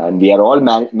 right? And Mm. we are all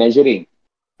measuring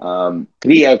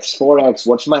 3x, 4x.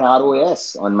 What's my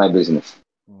ROS on my business,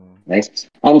 Mm. right?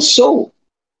 And so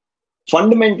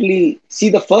fundamentally, see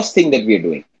the first thing that we are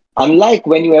doing. Unlike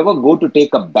when you ever go to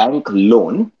take a bank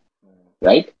loan, Mm.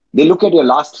 right? They look at your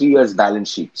last 3 years balance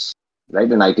sheets,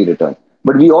 right? An IT return.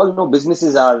 But we all know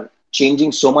businesses are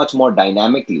changing so much more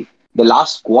dynamically. The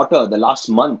last quarter, the last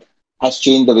month has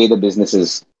changed the way the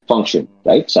businesses function, Mm.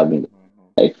 right? Suddenly,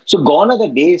 Mm. right? So gone are the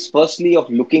days, firstly, of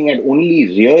looking at only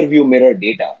rear view mirror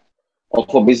data of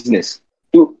a Mm. business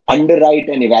to underwrite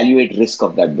and evaluate risk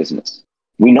of that business.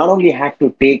 We not only have to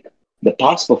take the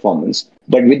past performance,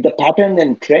 but with the pattern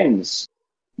and trends,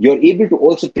 you're able to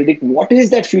also predict what is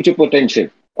that future potential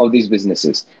of these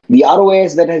businesses. The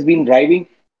ROAS that has been driving,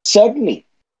 certainly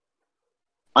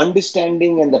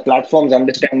understanding and the platform's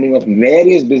understanding of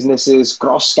various businesses,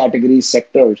 cross categories,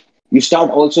 sectors, you start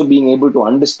also being able to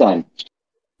understand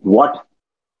Mm. what,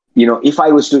 if I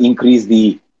was to increase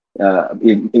the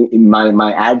in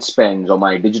my ad spends or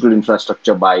my digital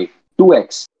infrastructure by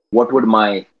 2x, what would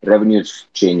my revenues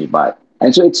change by?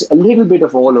 And so it's a little bit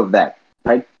of all of that,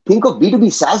 right? Think of B2B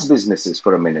SaaS businesses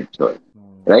for a minute, so,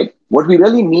 Mm. right? What we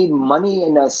really need money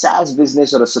in a SaaS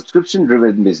business or a subscription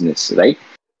driven business, right?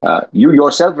 You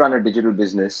yourself run a digital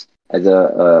business as a,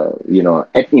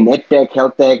 in ed tech,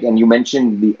 health tech, and you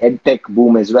mentioned the ed tech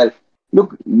boom as well.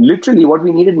 Look, literally, what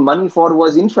we needed money for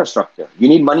was infrastructure. You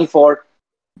need money for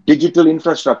digital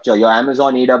infrastructure, your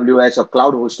Amazon AWS or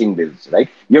cloud hosting bills, right?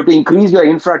 You have to increase your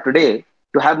infra today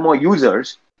to have more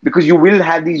users because you will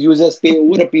have these users pay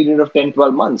over a period of 10,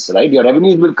 12 months, right? Your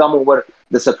revenues will come over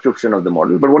the subscription of the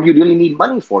model. But what you really need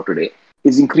money for today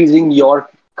is increasing your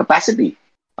capacity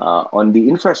on the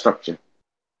infrastructure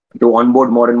to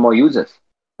onboard more and more users,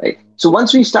 right? Mm. So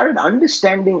once we started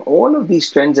understanding all of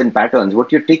these trends and patterns,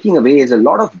 what you're taking away is a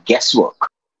lot of guesswork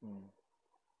Mm.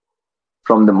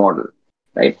 from the model,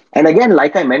 right? And again,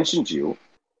 like I mentioned to you,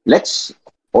 let's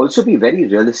also be very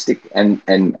realistic and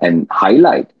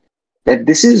highlight that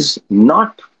this is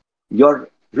not your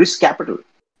risk capital.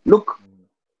 Look, Mm.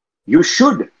 you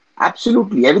should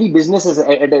absolutely, every business is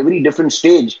at every different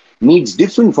stage needs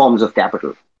different forms of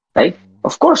capital, right? Mm.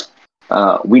 Of course,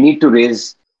 we need to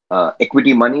raise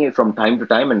equity money from time to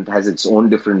time, and it has its own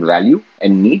different value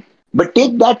and need. But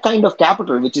take that kind of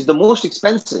capital, which is the most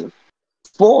expensive,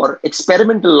 for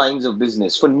experimental lines of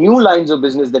business, for new lines of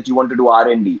business that you want to do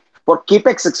R&D, for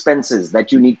capex expenses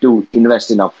that you need to invest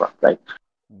in upfront, right?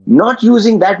 Mm. Not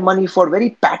using that money for very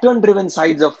pattern driven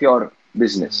sides of your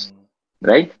business,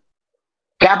 Mm. right?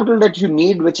 Capital that you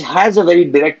need, which has a very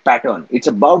direct pattern. It's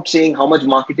about saying how much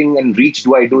marketing and reach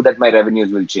do I do that my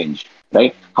revenues will change,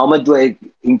 right? How much do I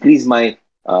increase my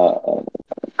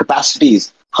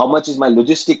capacities? How much is my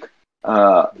logistic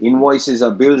invoices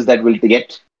or bills that will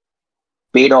get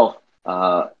paid off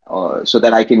so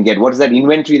that I can get what's that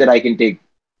inventory that I can take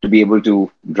to be able to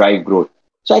drive growth.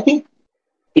 So I think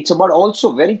it's about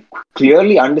also very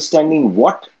clearly understanding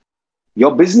what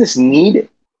your business need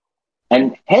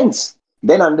and hence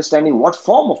then understanding what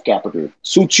form of capital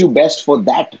suits you best for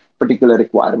that particular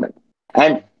requirement.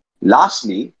 And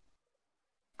lastly,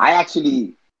 I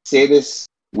actually say this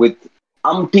with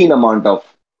umpteen amount of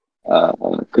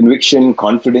conviction,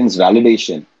 confidence,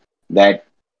 validation that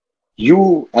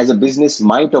you as a business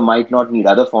might or might not need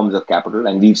other forms of capital.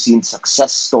 And we've seen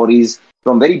success stories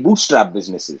from very bootstrap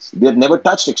businesses. They have never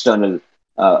touched external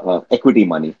equity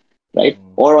money, right?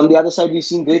 Mm. Or on the other side, we've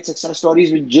seen great success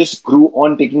stories which just grew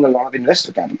on taking a lot of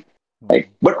investor capital, right? Mm.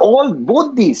 But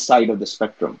both these side of the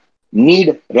spectrum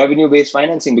need revenue-based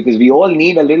financing because we all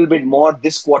need a little bit more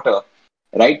this quarter,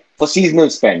 right? For seasonal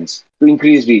spends to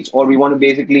increase reach, or we want to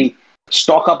basically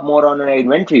stock up more on our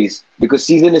inventories because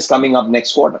season is coming up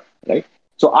next quarter, right?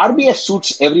 So RBS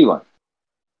suits everyone,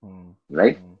 Mm.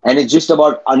 right? Mm. And it's just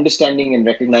about understanding and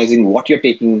recognizing what you're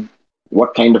taking,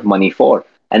 what kind of money for.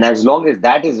 And as long as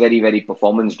that is very, very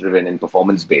performance driven and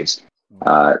performance based,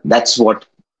 Mm. that's what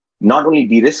not only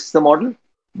de-risks the model,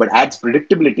 but Mm. adds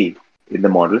predictability in the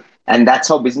model. And that's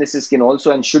how businesses can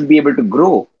also and should be able to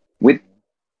grow with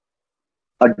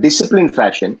a disciplined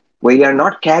fashion where you're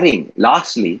not carrying,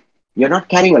 lastly, you're not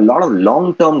carrying a lot of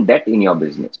long term debt in your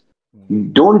business.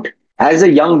 Mm. Don't, as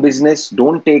a young business,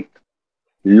 don't take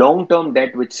long term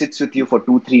debt which sits with you for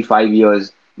 2, 3, 5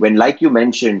 years when, like you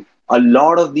mentioned, a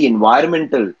lot of the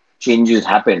environmental changes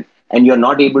happen and you're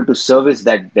not able to service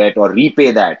that debt or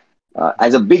repay that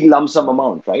as a big lump sum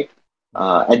amount, right?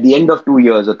 Mm. At the end of 2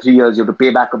 years or 3 years, you have to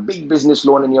pay back a big business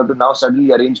loan and you have to now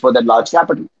suddenly arrange for that large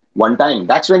capital one time.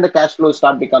 That's when the cash flows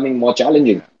start becoming more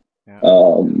challenging Yeah.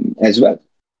 Yeah. as well.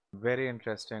 Very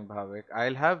interesting, Bhavik.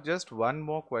 I'll have just one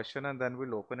more question and then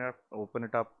we'll open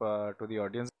it up to the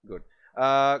audience. Good.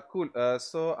 Cool.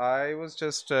 So I was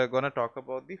just gonna talk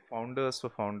about the Founders for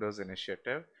Founders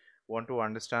initiative. Want to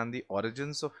understand the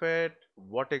origins of it,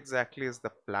 what exactly is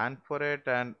the plan for it,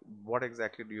 and what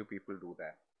exactly do you people do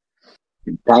there?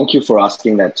 Thank you for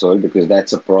asking that, Sol, because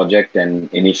that's a project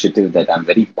and initiative that I'm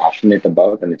very passionate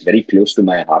about and it's very close to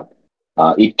my heart.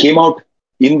 It came out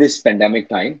in this pandemic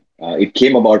time. It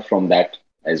came about from that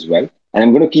as well. And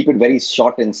I'm going to keep it very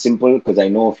short and simple because I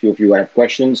know a few of you have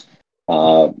questions.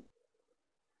 Uh,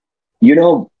 you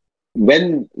know,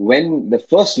 when the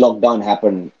first lockdown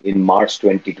happened in March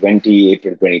 2020,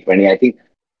 April 2020, I think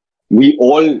we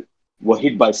all were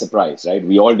hit by surprise, right?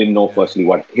 We all didn't know Yeah. firstly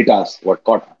what hit us, what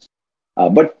caught us.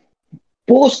 But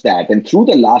post that and through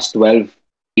the last 12,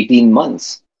 18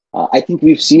 months, I think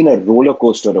we've seen a roller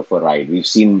coaster of a ride. We've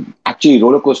seen actually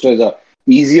roller coaster is a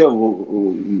easier,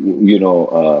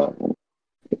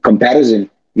 comparison.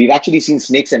 We've actually seen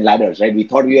snakes and ladders, right? We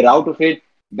thought we were out of it,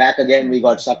 back again, we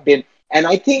got sucked in. And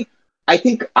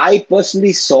I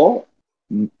personally saw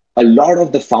a lot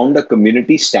of the founder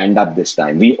community stand up this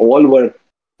time. We all were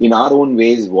in our own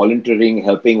ways volunteering,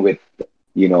 helping with,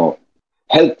 you know,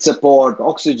 health support,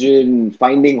 oxygen,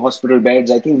 finding hospital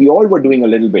beds. I think we all were doing a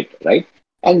little bit, right?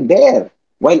 And there,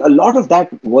 while a lot of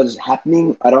that was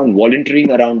happening around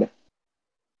volunteering, around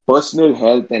personal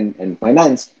health and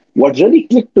finance, what really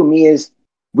clicked to me is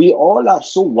we all are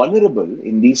so vulnerable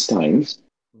in these times.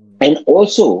 Mm. And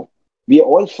also, we are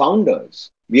all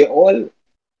founders. We are all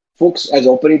folks as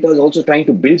operators also trying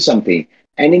to build something.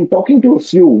 And in talking to a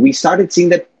few, we started seeing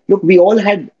that, look, we all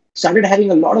had started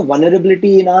having a lot of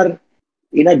vulnerability in our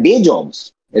day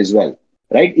jobs as well,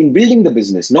 right? In building the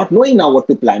business, not knowing now what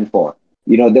to plan for.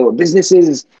 There were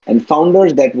businesses and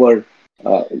founders that were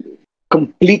uh,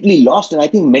 completely lost. And I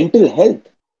think mental health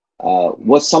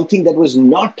was something that was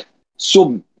not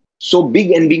so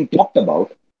big and being talked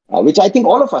about, which I think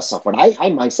all of us suffered. I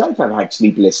myself have had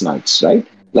sleepless nights, right?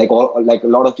 Like a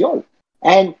lot of y'all.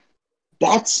 And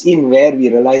that's in where we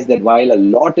realize that while a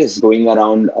lot is going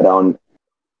around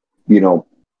you know,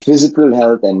 physical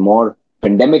health and more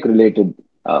pandemic related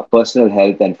personal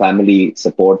health and family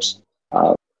supports,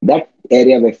 that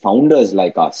area where founders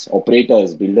like us,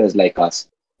 operators, builders like us,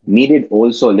 needed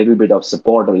also a little bit of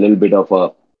support, a little bit of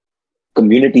a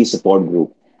community support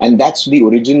group. And that's the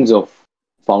origins of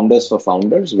Founders for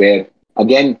Founders, where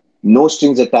again, no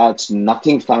strings attached,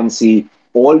 nothing fancy.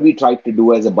 All we tried to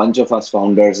do as a bunch of us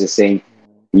founders is saying,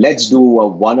 let's do a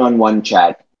one-on-one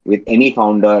chat with any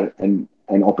founder and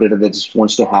an operator that just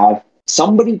wants to have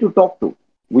somebody to talk to.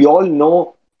 We all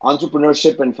know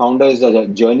entrepreneurship and founders as a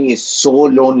journey is so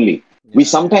lonely. We Yeah, yeah,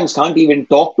 sometimes can't even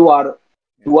talk to our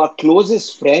yeah,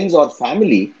 closest friends or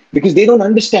family because they don't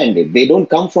understand it. They don't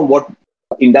come from what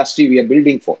industry we are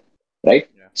building for, right?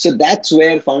 yeah, So that's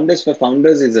where Founders for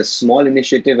Founders is a small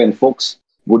initiative, and folks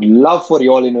would love for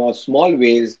you all in your small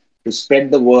ways to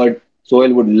spread the word. So I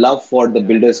would love for the yeah,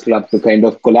 Builders yeah. Club to kind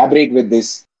of collaborate with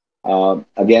this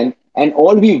again. And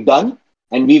all we've done,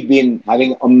 and we've been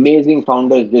having amazing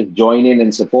founders just join in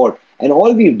and support. And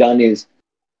all we've done is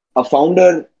a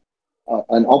founder,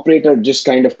 an operator just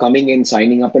kind of coming in,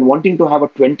 signing up, and wanting to have a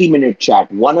 20-minute chat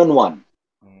one on one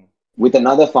Mm. with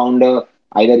another founder,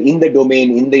 either in the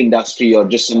domain, in the industry, or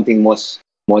just something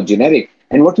more generic.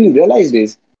 And what we realized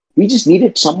is we just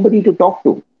needed somebody to talk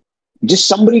to, just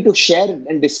somebody to share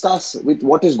and discuss with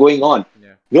what is going on.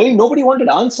 Yeah, Really, nobody wanted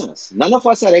answers. None of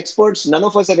us are experts. None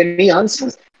of us have any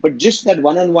answers. But just that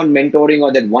one-on-one mentoring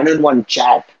or that one-on-one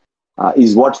chat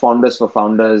is what Founders for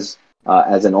Founders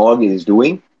as an org is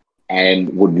doing,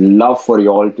 and would love for you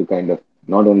all to kind of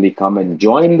not only come and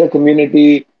join the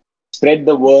community, spread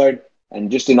the word, and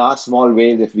just in our small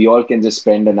ways, if we all can just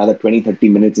spend another 20, 30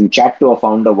 minutes and chat to a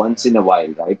founder once yeah, in a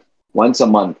while, right? Once a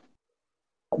month,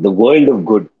 the world of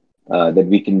good that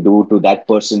we can do to that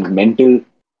person's mental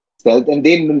health. And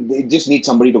they just need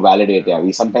somebody to validate. yeah, Yeah,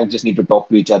 we sometimes just need to talk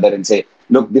to each other and say,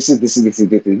 look, this,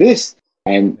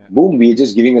 and yeah. boom, we're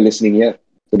just giving a listening ear.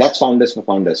 So that's Founders for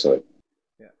Founders. So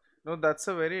Yeah. No, that's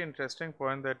a very interesting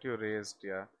point that you raised,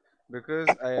 yeah. Because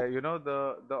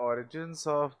the origins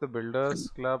of the Builders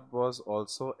Club was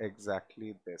also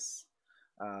exactly this.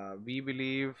 We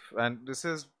believe, and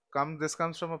this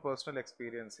comes from a personal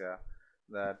experience, yeah,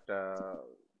 that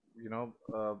you know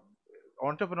uh,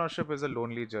 entrepreneurship is a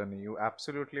lonely journey. You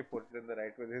absolutely put it in the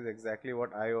right way. This is exactly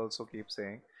what I also keep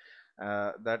saying,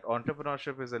 that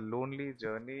entrepreneurship is a lonely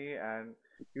journey and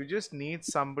you just need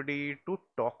somebody to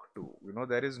talk to.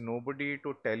 There is nobody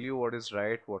to tell you what is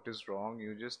right, what is wrong.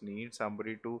 You just need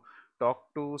somebody to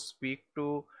talk to, speak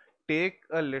to. take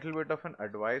a little bit of an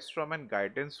advice from and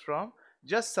guidance from,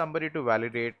 just somebody to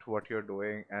validate what you're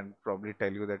doing and probably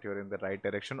tell you that you're in the right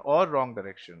direction or wrong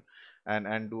direction,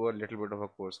 and do a little bit of a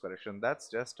course correction. That's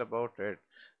just about it.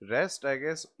 Rest, I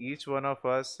guess, each one of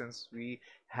us, since we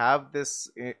have this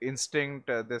instinct,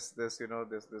 this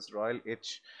royal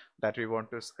itch that we want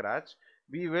to scratch,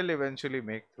 we will eventually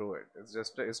make through it.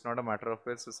 It's not a matter of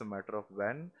if, it's a matter of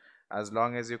when, as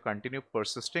long as you continue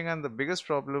persisting. And the biggest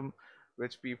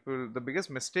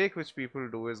mistake which people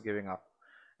do is giving up.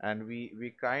 And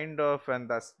we kind of, and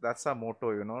that's our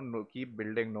motto, no, keep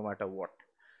building no matter what.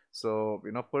 So,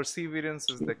 perseverance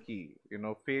is the key.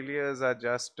 Failures are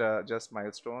just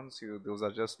milestones. Those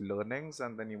are just learnings,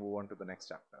 and then you move on to the next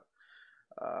chapter.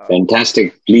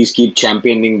 Fantastic. Please keep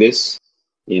championing this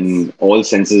Yes, in all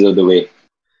senses of the way.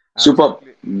 Super.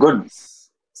 absolutely. Good.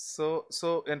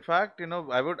 So in fact,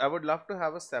 I would love to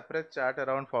have a separate chat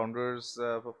around founders,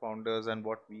 for founders, and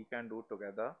what we can do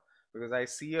together, because I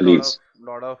see a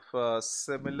lot of Please.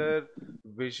 similar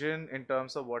vision in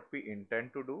terms of what we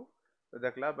intend to do with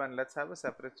the club, and let's have a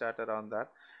separate chat around that.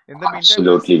 In the meantime, let's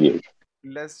Absolutely, Vivek.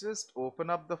 let's just open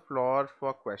up the floor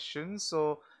for questions.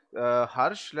 So,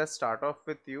 Harsh, let's start off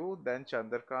with you. Then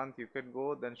Chandrakant, you can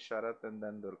go. Then Sharath, and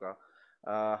then Durga.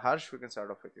 Harsh, we can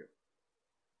start off with you.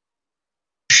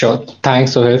 Sure.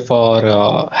 Thanks, Sohail, for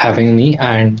having me,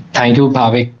 and thank you,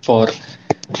 Bhavik, for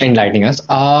enlightening us.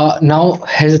 Now,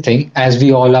 here's the thing: as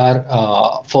we all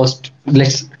are first,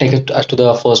 let's take it to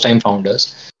the first-time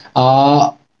founders.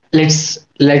 Uh, let's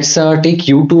take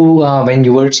you to when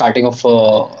you were starting off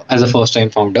as a first-time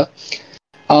founder.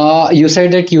 You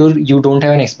said that you don't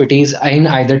have an expertise in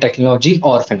either technology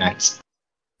or finance.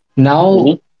 Now,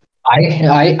 Mhm.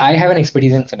 I have an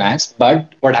expertise in finance,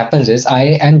 but what happens is I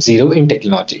am zero in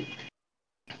technology.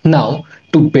 Now,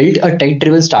 to build a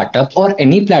tech-driven startup or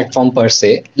any platform per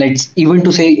se, let's even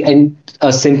to say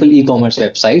a simple e-commerce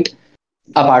website,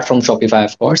 apart from Shopify,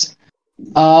 of course,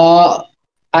 uh,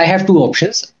 I have two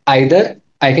options. Either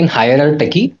I can hire a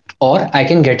techie or I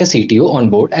can get a CTO on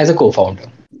board as a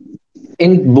co-founder.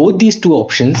 In both these two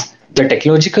options, the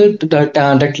technology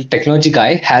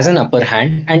guy has an upper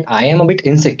hand, and I am a bit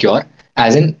insecure.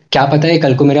 As in, क्या पता है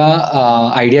कल को मेरा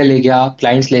idea ले गया,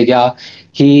 clients ले गया,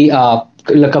 ही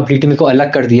कंप्लीटली मेरे को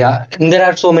अलग कर दिया. There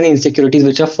are so many insecurities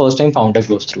which a first time founder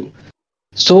goes through.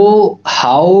 So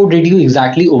how did you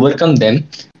exactly overcome them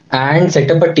and set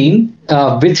up a team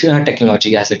with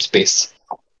technology as its base?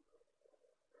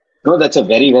 No, that's a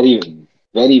very, very,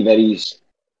 very, very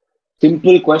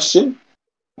simple question.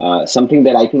 Something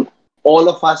that I think all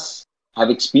of us have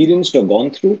experienced or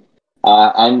gone through.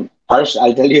 And Harsh,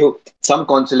 I'll tell you some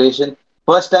consolation.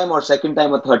 First time or second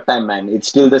time or third time, man, it's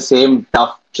still the same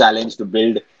tough challenge to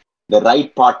build the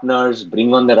right partners,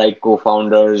 bring on the right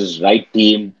co-founders, right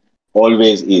team.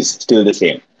 Always is still the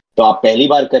same. तो आप पहली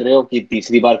बार कर रहे हो कि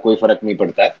तीसरी बार कोई फर्क नहीं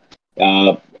पड़ता है.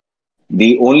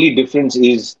 The only difference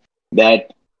is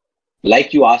that,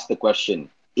 like you asked the question,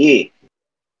 A,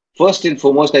 first and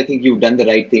foremost, I think you've done the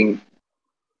right thing.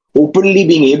 Openly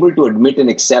being able to admit and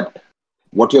accept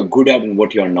what you're good at and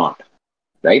what you're not,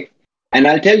 right? And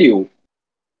I'll tell you,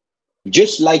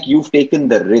 just like you've taken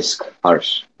the risk,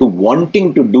 Harsh, to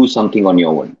wanting to do something on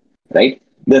your own, right?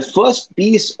 The first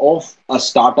piece of a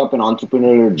startup and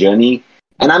entrepreneurial journey,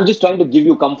 and I'm just trying to give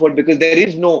you comfort because there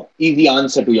is no easy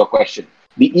answer to your question.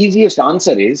 The easiest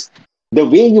answer is the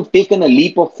way you've taken a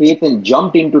leap of faith and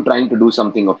jumped into trying to do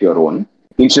something of your own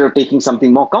instead of taking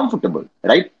something more comfortable,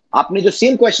 right? आपने जो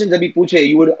same questions अभी पूछे,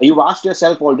 you've asked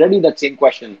yourself already that same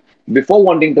question before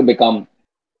wanting to become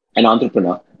an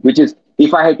entrepreneur, which is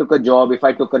if I took a job, if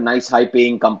I took a nice high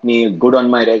paying company, good on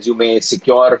my resume,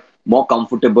 secure, more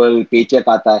comfortable, paycheck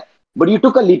aata hai. But you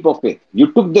took a leap of faith.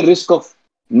 You took the risk of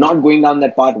not going down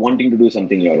that path, wanting to do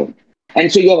something your own.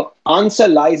 And so your answer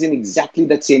lies in exactly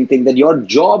that same thing, that your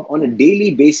job on a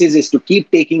daily basis is to keep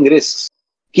taking risks,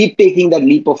 keep taking that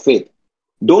leap of faith.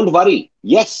 Don't worry.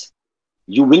 Yes,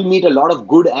 you will meet a lot of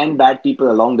good and bad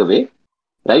people along the way,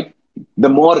 right? The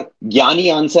more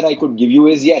Gyani answer I could give you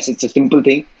is yes, it's a simple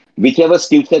thing. Whichever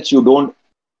skill sets you don't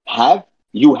have,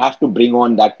 you have to bring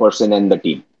on that person and the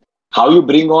team. How you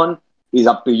bring on is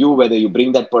up to you, whether you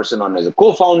bring that person on as a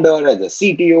co-founder, as a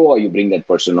CTO, or you bring that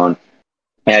person on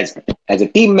as, as a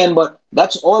team member.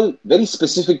 That's all very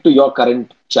specific to your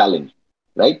current challenge,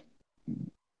 right?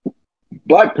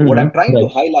 But what I'm trying to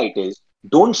Right. highlight is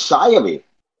don't shy away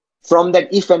from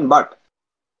that if and but.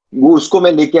 वो उसको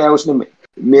मैं लेके आया, उसने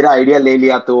मेरा idea ले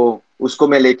लिया, तो उसको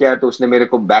मैं लेके आया तो उसने मेरे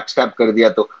को बैकस्टैप कर दिया.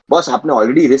 तो बॉस, आपने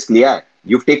ऑलरेडी रिस्क लिया है.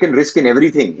 You've taken risk in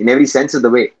everything, in every sense of the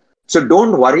way. So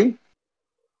don't worry.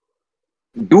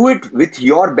 Do it with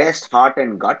your best heart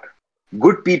and gut.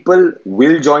 Good people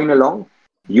will join along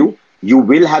you. You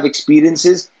will have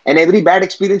experiences, and every bad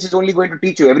experience is only going to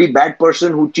teach you. Every bad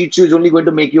person who cheats you is only going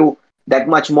to make you that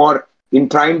much more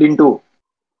entwined into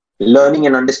learning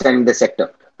and understanding the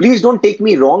sector. Please don't take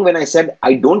me wrong when I said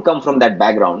I don't come from that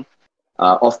background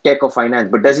of tech or finance,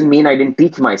 but doesn't mean I didn't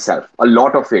teach myself a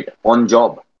lot of it on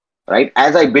job, right?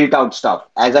 As I built out stuff,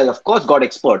 as I, of course, got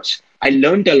experts, I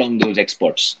learned along those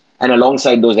experts and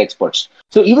alongside those experts.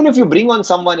 So even if you bring on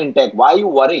someone in tech, why are you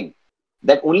worrying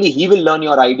that only he will learn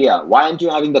your idea? Why aren't you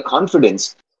having the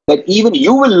confidence that even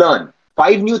you will learn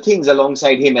five new things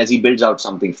alongside him as he builds out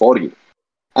something for you?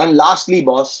 And lastly,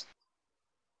 boss,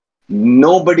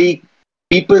 nobody,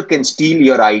 people can steal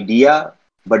your idea,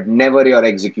 but never your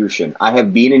execution. I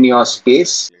have been in your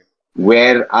space Exactly.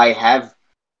 where I have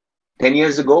 10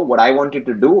 years ago what I wanted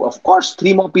to do. Of course,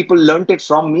 three more people learnt it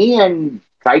from me and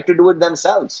tried to do it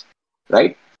themselves,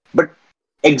 right? But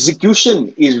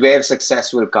execution is where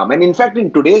success will come. And in fact,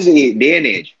 in today's day and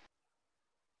age,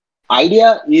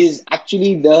 idea is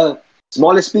actually the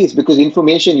smallest piece because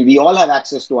information, we all have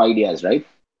access to ideas, right?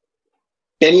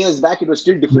 10 years back, it was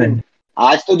still different. Right.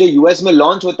 आज तो जो US में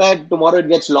launch होता है tomorrow it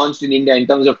gets launched in India in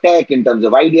terms of tech, in terms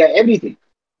of idea, everything,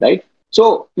 right?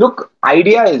 So look,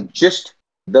 idea is just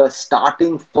the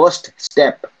starting first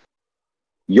step.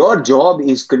 Your job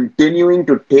is continuing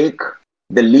to take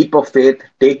the leap of faith,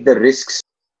 take the risks,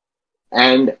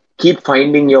 and keep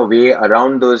finding your way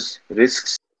around those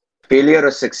risks. Failure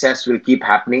or success will keep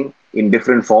happening in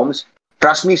different forms.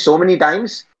 Trust me, so many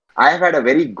times I have had a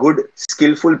very good,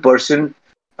 skillful person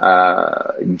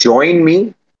join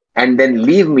me and then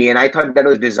leave me. And I thought that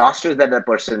was disastrous that that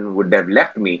person would have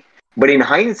left me. But in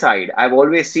hindsight, I've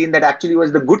always seen that actually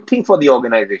was the good thing for the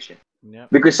organization. Yeah.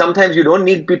 Because sometimes you don't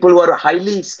need people who are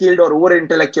highly skilled or over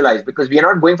intellectualized because we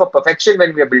are not going for perfection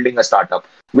when we are building a startup.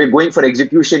 We're going for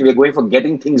execution. We're going for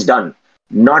getting things done,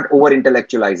 not over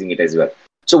intellectualizing it as well.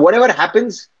 So whatever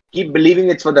happens, keep believing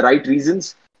it's for the right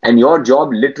reasons. And your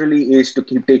job literally is to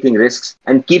keep taking risks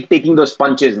and keep taking those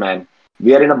punches, man.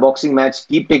 We are in a boxing match.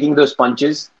 Keep taking those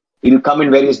punches. It'll come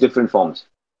in various different forms.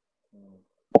 Mm,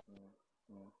 mm,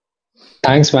 mm,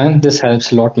 Thanks, man. This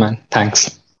helps a lot, man.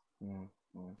 Thanks. mm,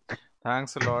 mm.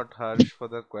 Thanks a lot, Harsh, for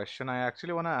the question. I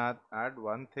actually want to add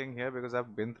one thing here because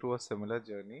I've been through a similar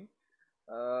journey.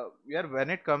 Yeah, when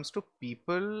it comes to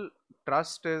people,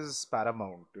 trust is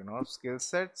paramount. You know, skill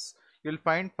sets, you'll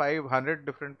find 500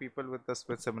 different people with this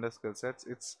with similar skill sets.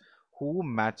 It's who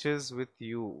matches with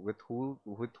you, with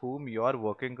whom your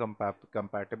working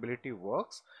compatibility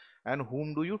works, and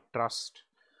whom do you trust.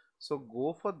 So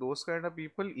go for those kind of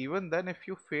people. Even then, if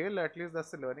you fail, at least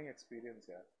that's a learning experience,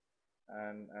 yeah.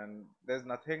 And there's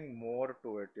nothing more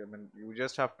to it. I mean, you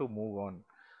just have to move on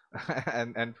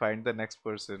and find the next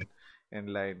person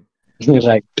in line.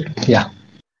 Right. Yeah.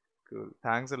 Cool.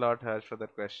 Thanks a lot, Harsh, for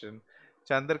that question.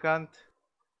 Chandrakant,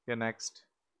 you're next.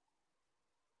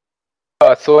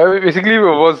 So I basically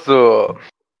was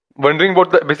wondering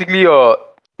about the basically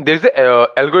there's a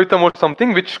algorithm or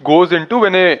something which goes into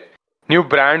when a new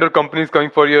brand or company is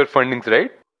coming for your fundings,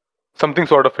 right? Something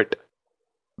sort of it,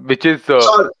 which is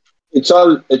It's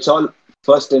all, it's all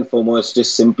first and foremost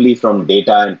just simply from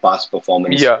data and past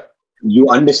performance. yeah. You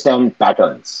understand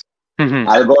patterns. Hmm.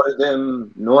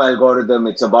 Algorithm, no algorithm.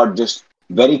 It's about just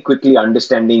very quickly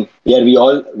understanding. Yeah, we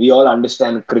all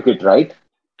understand cricket, right?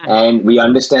 And we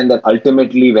understand that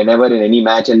ultimately, whenever in any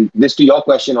match, and this to your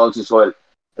question also, Soil,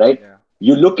 right? Yeah.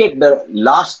 You look at the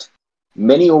last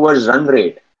many overs run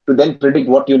rate to then predict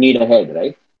what you need ahead,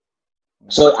 right?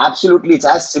 Mm, So absolutely, it's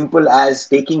as simple as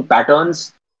taking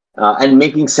patterns and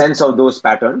making sense of those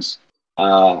patterns,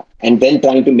 and then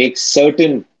trying to make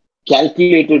certain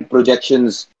calculated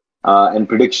projections and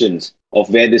predictions of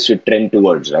where this should trend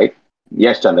towards, right?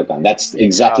 Yes, Chandrakant, that's Yeah.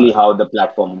 exactly how the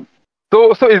platform.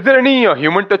 So is there any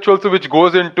human touch also which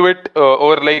goes into it,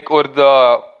 or like, or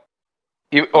the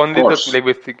Of only the course, like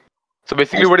basic? So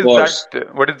basically, of what is that?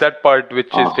 course, What is that part which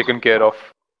is uh, taken care of?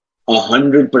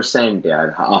 100%,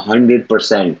 yeah,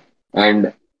 100%.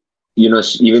 And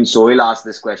even Sohail asked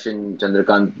this question,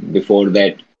 Chandrakant, before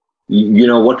that.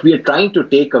 What we are trying to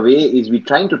take away is we're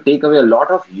trying to take away a lot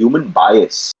of human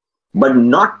bias, but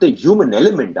not the human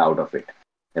element out of it,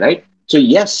 right? So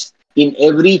yes, in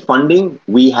every funding,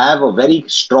 we have a very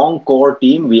strong core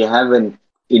team. We have an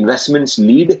investments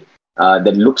lead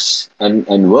that looks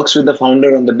and works with the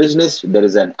founder on the business. There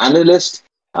is an analyst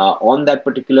on that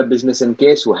particular business and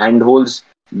case who handholds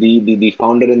the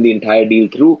founder and the entire deal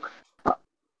through.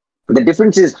 The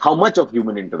difference is how much of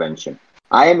human intervention.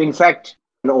 I am, in fact,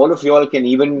 and all of you all can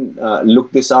even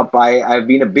look this up. I've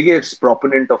been a biggest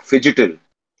proponent of digital,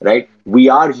 right? We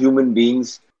are human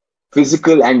beings.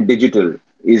 physical and digital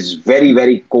is very,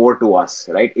 very core to us,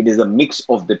 right? It is a mix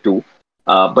of the two.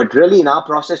 But really, in our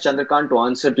process, Chandrakant, to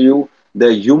answer to you,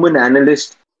 the human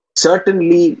analyst,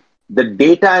 certainly the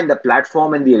data and the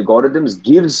platform and the algorithms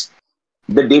gives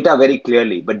the data very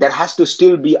clearly, but that has to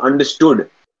still be understood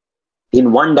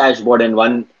in one dashboard and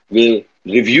one way,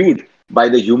 reviewed by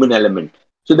the human element.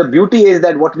 So the beauty is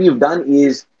that what we've done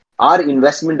is our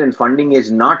investment and funding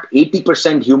is not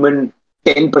 80% human,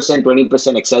 10%,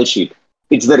 20% Excel sheet.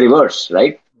 It's the reverse,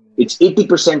 right? It's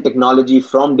 80% technology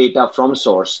from data, from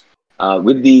source,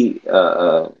 with the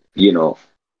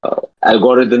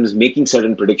algorithms making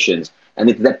certain predictions, and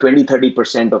it's that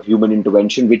 20-30% of human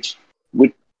intervention, which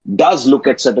does look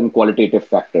at certain qualitative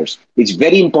factors. It's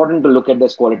very important to look at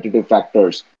those qualitative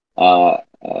factors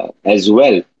as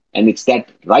well, and it's that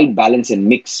right balance and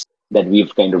mix that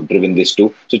we've kind of driven this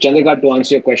to. So, Chandrakant, to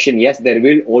answer your question, yes, there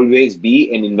will always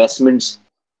be an investments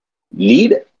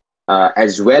lead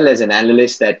as well as an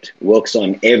analyst that works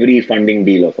on every funding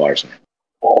deal of ours.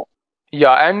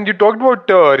 Yeah, and you talked about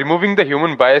removing the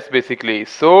human bias basically.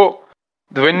 So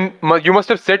when you must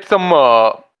have set some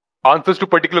answers to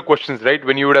particular questions, right?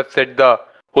 When you would have set the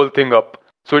whole thing up.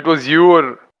 So it was you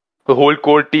or the whole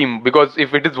core team, because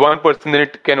if it is one person, then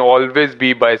it can always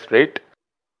be biased, right?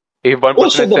 If one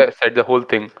person Also, has said the whole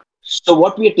thing. so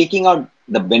what we are taking out,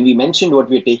 when we mentioned what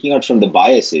we are taking out from the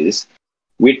bias is,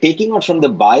 we're taking out from the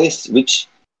bias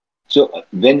so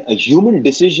when a human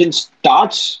decision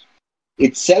starts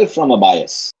itself from a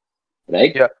bias,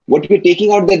 right? Yeah. What we're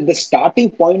taking out, that the starting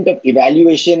point of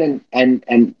evaluation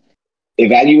and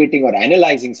evaluating or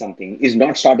analyzing something is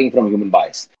not starting from human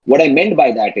bias. What I meant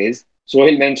by that is,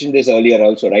 Sohail mentioned this earlier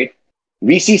also, right?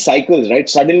 We see cycles, right?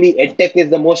 Suddenly edtech is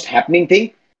the most happening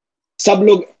thing. सब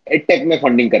लोग edtech में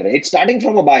funding कर रहे हैं. It's starting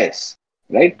from a bias,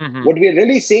 right? Mm-hmm. What we're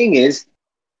really saying is,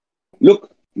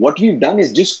 look, what we've done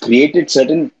is just created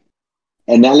certain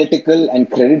analytical and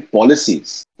credit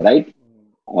policies, right?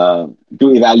 To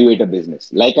evaluate a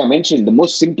business. Like I mentioned, the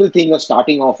most simple thing of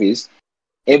starting off is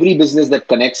every business that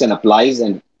connects and applies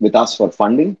and with us for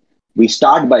funding, we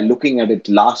start by looking at its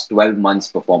last 12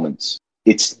 months performance,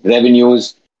 its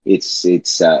revenues,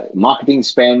 its marketing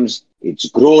spends, its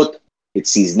growth,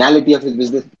 its seasonality of its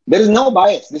business. There is no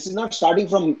bias. This is not starting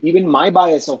from even my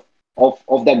bias of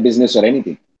that business or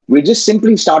anything. We're just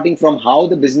simply starting from how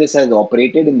the business has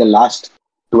operated in the last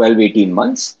 12, 18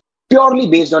 months, purely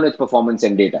based on its performance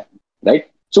and data, right?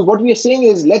 So what we are saying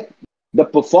is, let the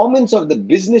performance of the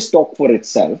business talk for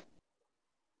itself,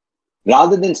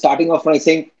 rather than starting off by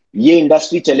saying, ये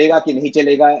industry चलेगा कि नहीं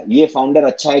चलेगा, ये founder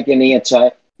अच्छा है कि नहीं अच्छा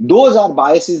है. Those are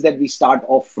biases that we start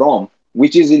off from,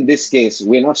 which is in this case,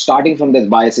 we're not starting from those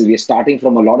biases, we're starting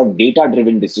from a lot of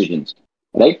data-driven decisions,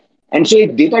 right? And so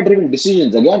data-driven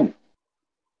decisions, again,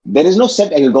 there is no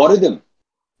set algorithm.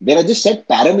 There are just set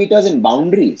parameters and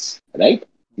boundaries, right?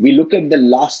 We look at the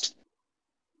last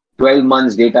 12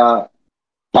 months data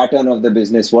pattern of the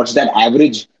business. What's that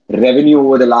average revenue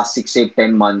over the last 6, 8,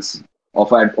 10 months of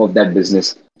that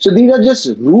business? So these are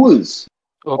just rules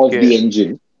of the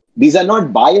engine. These are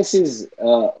not biases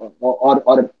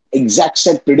or exact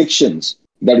set predictions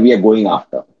that we are going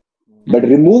after. But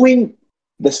removing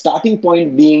the starting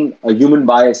point being a human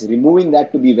bias, removing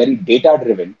that to be very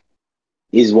data-driven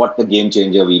is what the game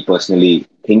changer we personally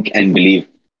think and believe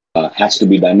has to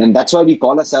be done. And that's why we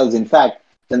call ourselves, in fact,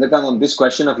 Chandrakant, on this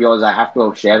question of yours, I have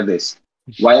to share this.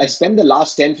 While I spent the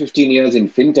last 10, 15 years in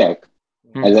fintech,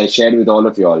 as I shared with all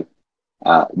of you all,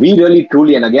 we really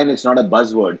truly, and again, it's not a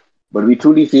buzzword, but we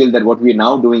truly feel that what we're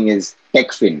now doing is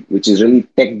tech fin, which is really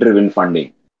tech-driven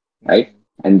funding, right?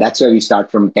 And that's where we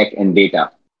start from tech and data.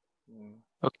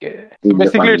 Okay. So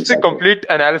basically, it's a complete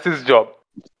analysis job,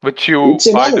 which you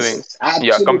are doing. Absolutely,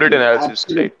 yeah, complete analysis,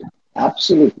 absolutely,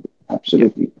 right?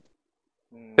 Absolutely.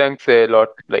 Thanks a lot.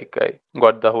 Like, I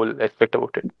got the whole aspect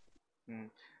about it.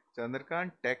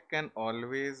 Chandrakant, tech can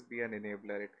always be an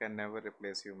enabler. It can never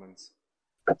replace humans.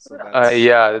 So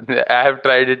yeah, I have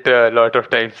tried it a lot of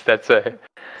times. That's why.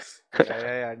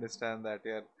 I understand that.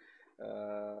 Yeah,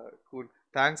 cool.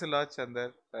 Thanks a lot,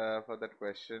 Chandar, for that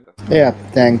question. Yeah,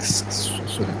 thanks,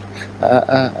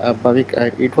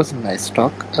 Bhavik. It was a nice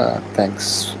talk.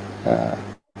 Thanks.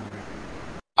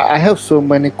 I have so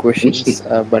many questions,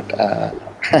 but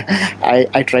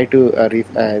I try to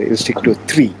restrict to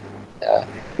three.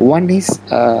 One is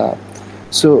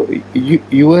so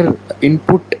your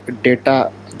input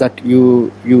data that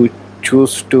you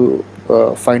choose to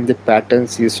find the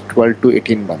patterns is 12 to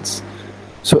 18 months.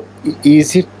 So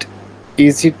is it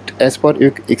as per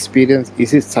your experience,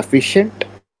 is it sufficient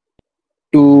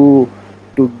to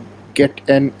get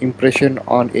an impression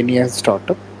on any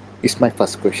startup? Is my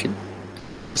first question.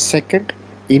 Second,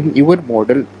 in your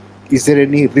model, is there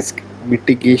any risk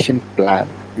mitigation plan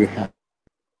you have?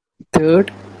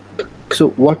 Third, so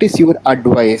what is your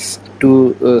advice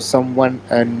to someone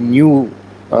new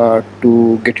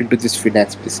to get into this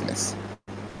finance business,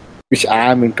 which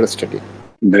I am interested in?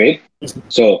 Great.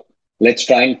 So let's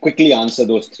try and quickly answer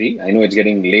those three. I know it's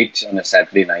getting late on a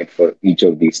Saturday night for each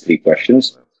of these three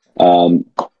questions. Um,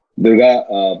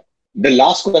 Durga, the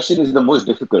last question is the most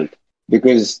difficult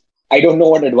because I don't know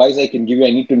what advice I can give you.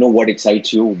 I need to know what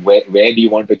excites you, where do you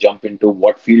want to jump into,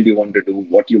 what field you want to do,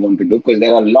 what you want to do, because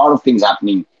there are a lot of things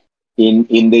happening in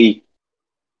the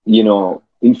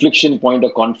inflection point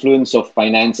or confluence of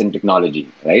finance and technology,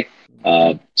 right?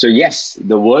 So yes,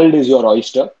 the world is your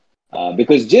oyster,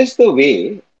 because just the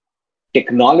way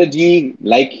technology,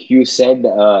 like you said,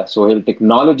 Sohail,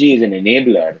 technology is an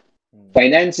enabler.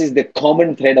 Finance is the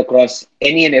common thread across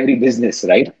any and every business,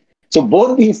 right? So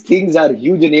both these things are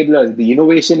huge enablers. The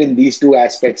innovation in these two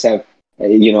aspects have,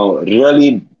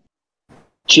 really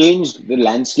changed the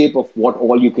landscape of what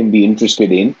all you can be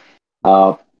interested in.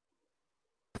 Uh,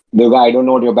 Durga, I don't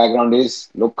know what your background is.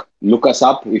 Look us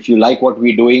up. If you like what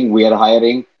we're doing, we are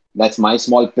hiring. That's my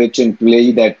small pitch and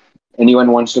play that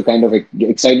anyone wants to kind of get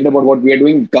excited about what we are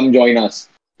doing, come join us.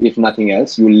 If nothing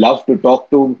else, we love to talk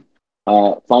to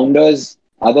founders,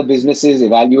 other businesses,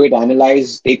 evaluate,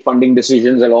 analyze, take funding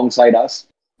decisions alongside us.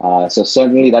 So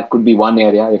certainly that could be one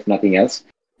area, if nothing else.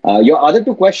 Your other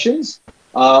two questions.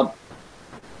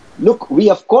 Look, we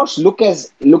of course look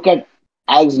at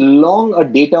as long a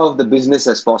data of the business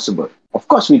as possible. Of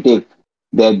course, we take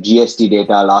their GST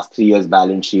data, last 3 years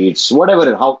balance sheets,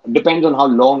 whatever. How depends on how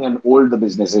long and old the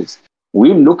business is.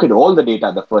 We look at all the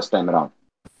data the first time around.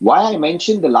 Why I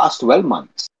mentioned the last 12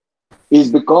 months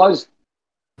is because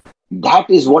that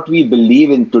is what we believe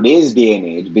in today's day and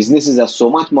age. Businesses are so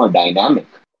much more dynamic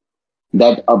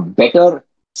that a better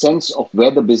sense of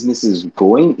where the business is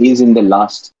going is in the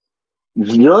last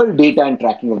real data and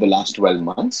tracking of the last 12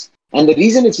 months. And the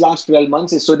reason it's last 12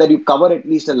 months is so that you cover at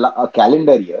least a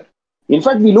calendar year. In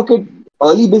fact, we look at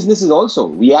early businesses also.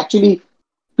 We actually,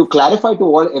 to clarify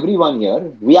to everyone here,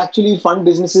 we actually fund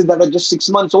businesses that are just 6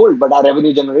 months old but are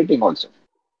revenue generating also.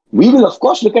 We will, of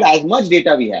course, look at as much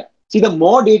data we have. See, the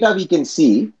more data we can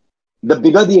see, the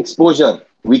bigger the exposure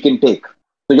we can take.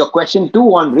 So, your question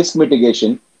two on risk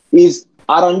mitigation is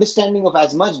our understanding of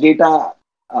as much data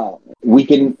we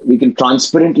can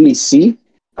transparently see.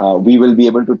 We will be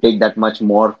able to take that much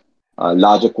more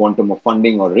larger quantum of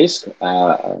funding or risk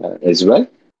as well.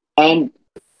 And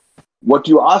what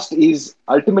you asked is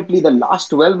ultimately the last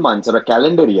 12 months or a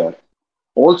calendar year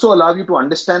also allow you to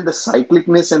understand the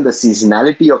cyclicness and the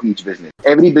seasonality of each business.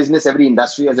 Every business, every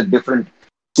industry has a different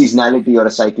seasonality or a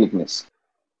cyclicness.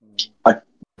 A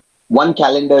one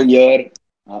calendar year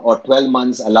or 12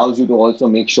 months allows you to also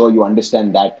make sure you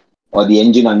understand that, or the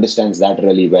engine understands that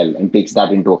really well and takes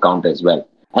that into account as well.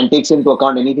 And takes into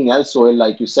account anything else. So,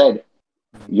 like you said,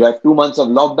 you have 2 months of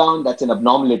lockdown, that's an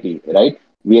abnormality, right?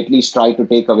 We at least try to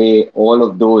take away all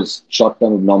of those short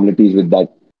term abnormalities with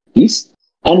that piece.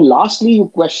 And lastly, you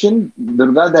question,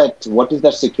 Durga, that what is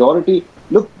that security?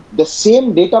 Look, the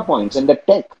same data points and the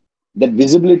tech, that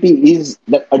visibility is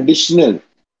the additional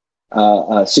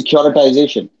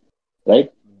securitization,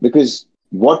 right? Because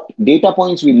what data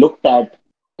points we looked at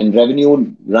and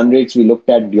revenue run rates we looked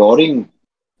at during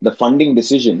the funding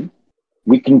decision,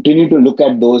 we continue to look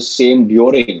at those same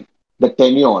during the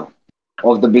tenure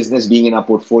of the business being in our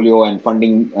portfolio and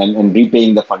funding and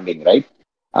repaying the funding, right?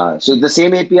 So the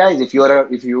same APIs, if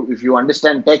you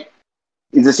understand tech,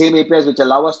 is the same APIs which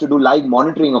allow us to do live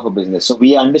monitoring of a business. So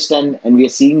we understand and we are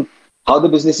seeing how the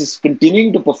business is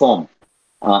continuing to perform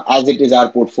as it is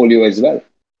our portfolio as well,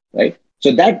 right?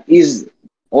 So that is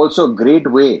also a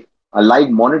great way. A live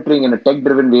monitoring and a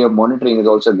tech-driven way of monitoring is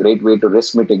also a great way to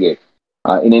risk mitigate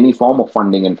in any form of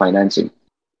funding and financing.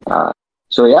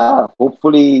 So yeah,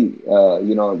 hopefully,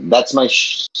 that's my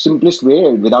simplest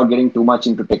way without getting too much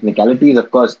into technicalities.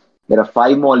 Of course, there are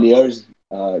 5 more layers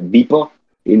deeper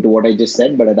into what I just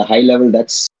said, but at a high level,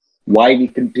 that's why we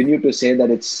continue to say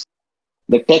that it's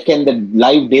the tech and the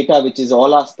live data, which is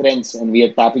all our strengths, and we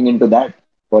are tapping into that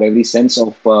for every sense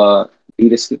of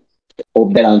de-risking.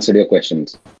 Hope that answered your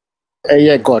questions.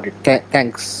 Yeah, got it.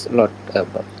 Thanks a lot.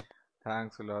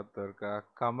 Thanks a lot, Durga.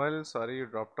 Kamal, sorry you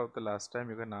dropped out the last time.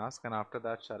 You can ask, and after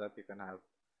that, Sharat, you can have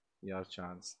your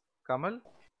chance. Kamal?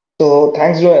 So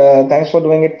thanks for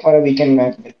doing it for a weekend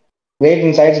match. Great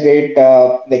insights, great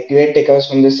takeaways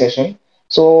from this session.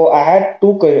 So I had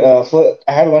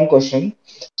one question.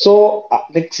 So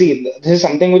see, this is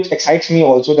something which excites me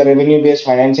also. The revenue-based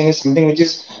financing is something which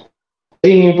is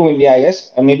very new to India, I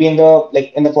guess. Maybe in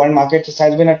the in the foreign markets, it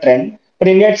has been a trend, but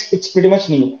India, it's pretty much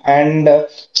new. And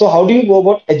so, how do you go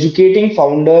about educating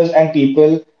founders and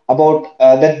people about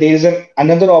that there is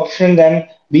another option than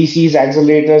VCs,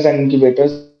 accelerators, and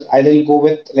incubators? Either you go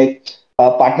with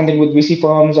partnering with VC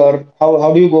firms, or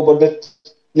how do you go about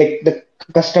the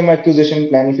customer acquisition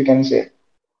plan, if you can say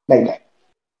like that?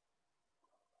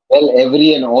 Well,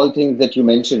 every and all things that you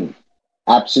mentioned,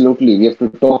 absolutely. We have to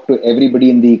talk to everybody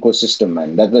in the ecosystem,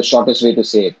 man. That's the shortest way to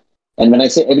say it. And when I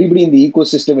say everybody in the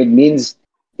ecosystem, it means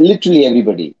literally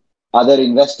everybody. Other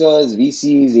investors,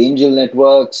 VCs, angel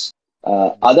networks,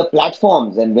 other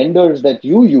platforms and vendors that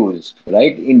you use,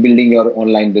 right, in building your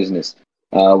online business.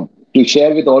 To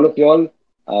share with all of y'all,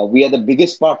 we are the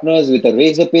biggest partners with a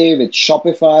Razorpay, with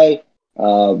Shopify,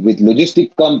 with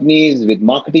logistic companies, with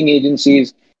marketing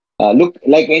agencies. Look,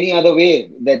 like any other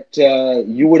way that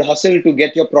you would hustle to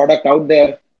get your product out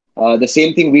there, the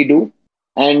same thing we do.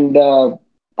 And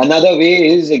another way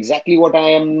is exactly what I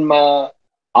am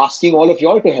asking all of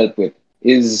y'all to help with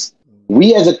is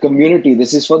we as a community,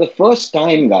 this is for the first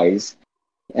time, guys,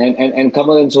 and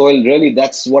Kamal and Sohail, really,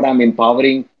 that's what I'm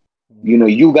empowering,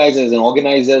 you guys as an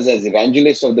organizers, as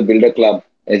evangelists of the Builder Club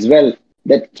as well,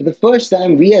 that for the first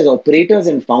time, we as operators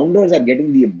and founders are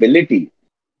getting the ability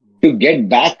to get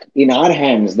back in our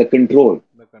hands the control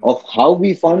The of control. how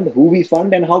we fund, who we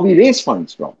fund, and how we raise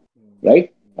funds from,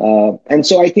 right? And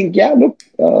so I think, yeah, look,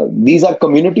 these are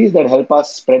communities that help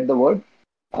us spread the word.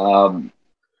 Um,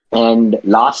 and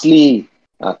lastly,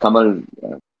 Kamal,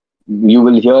 you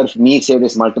will hear me say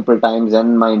this multiple times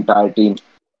and my entire team.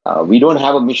 We don't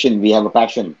have a mission, we have a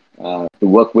passion to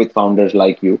work with founders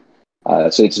like you.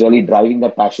 So it's really driving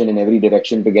that passion in every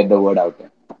direction to get the word out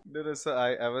there. No, no, so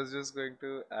I was just going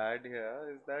to add here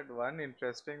is that one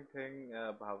interesting thing,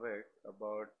 Bhavik,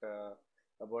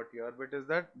 about your bit is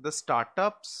that the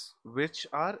startups which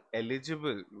are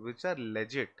eligible, which are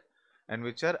legit, and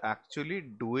which are actually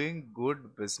doing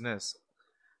good business,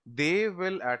 they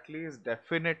will at least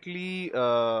definitely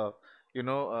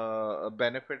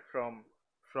benefit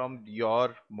from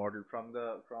your model, from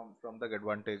the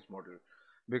advantage model,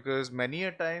 because many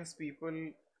a times people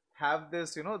have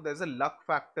this, there's a luck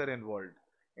factor involved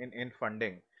in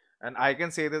funding. And I can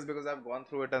say this because I've gone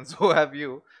through it, and so have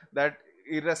you, that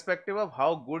irrespective of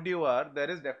how good you are, there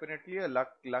is definitely a luck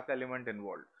element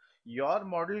involved. Your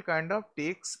model kind of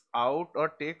takes out or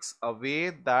takes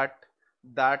away that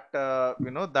bit,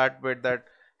 that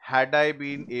had I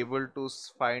been able to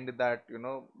find that,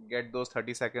 get those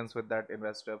 30 seconds with that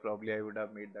investor, probably I would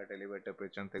have made that elevator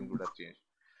pitch and things would have changed.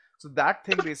 So that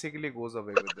thing basically goes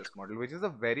away with this model, which is a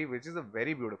very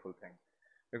beautiful thing,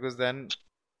 because then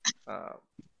uh,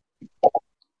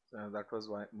 that was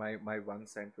my 1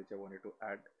 cent which I wanted to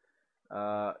add.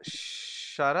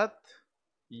 Sharat,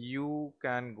 you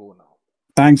can go now.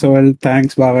 Thanks, Oil.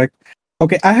 Thanks, Bhavik.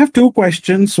 Okay, I have two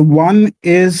questions. One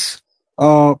is,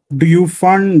 do you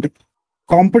fund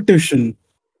competition?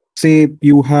 Say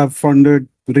you have funded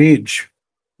Rage.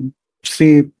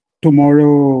 Say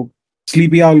tomorrow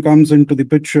Sleepy Owl comes into the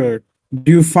picture.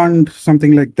 Do you fund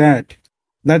something like that?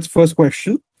 That's first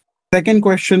question. Second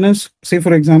question is, say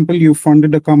for example, you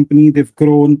funded a company, they've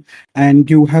grown, and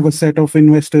you have a set of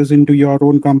investors into your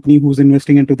own company who's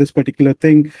investing into this particular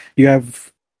thing. You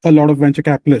have a lot of venture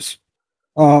capitalists.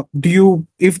 Do you,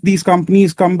 if these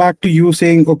companies come back to you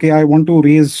saying, okay, I want to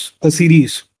raise a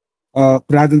series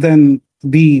rather than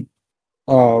the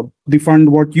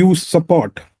fund what you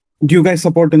support, do you guys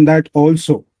support in that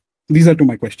also? These are two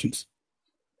my questions.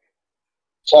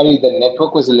 Sorry, the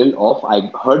network was a little off.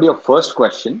 I heard your first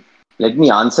question. Let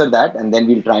me answer that, and then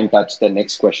we'll try and touch the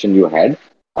next question you had.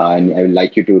 And I would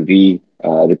like you to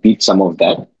repeat some of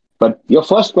that. But your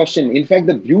first question, in fact,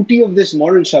 the beauty of this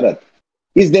model, Sharat,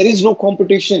 is there is no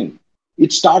competition.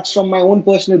 It starts from my own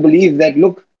personal belief that,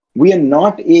 look, we are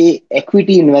not a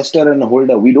equity investor and a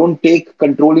holder. We don't take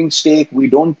controlling stake. We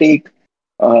don't take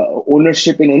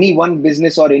ownership in any one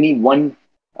business or any one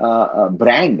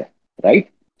brand, right?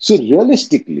 So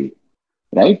realistically,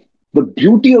 right, the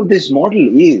beauty of this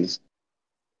model is,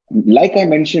 like I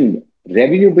mentioned,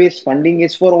 revenue-based funding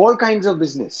is for all kinds of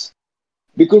business.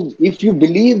 Because if you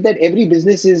believe that every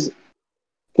business is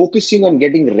focusing on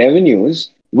getting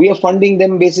revenues, we are funding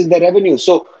them basis the revenue.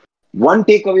 So one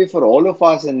takeaway for all of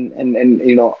us, and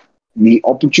the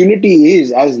opportunity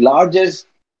is as large as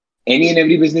any and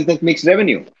every business that makes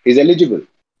revenue is eligible,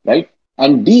 right?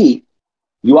 And B,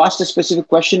 you asked a specific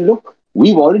question. Look,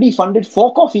 we've already funded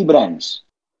 4 coffee brands.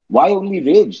 Why only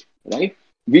Rage, right?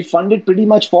 We funded pretty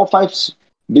much 4, 5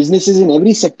 businesses in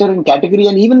every sector and category,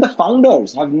 and even the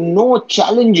founders have no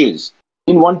challenges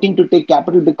in wanting to take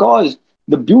capital because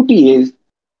The beauty is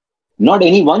not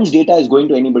anyone's data is going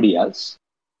to anybody else.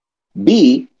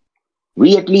 B,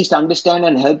 we at least understand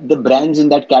and help the brands in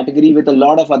that category with a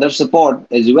lot of other support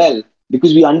as well,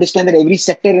 because we understand that every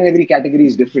sector and every category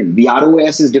is different. The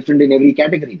ROS is different in every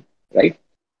category, right?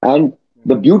 And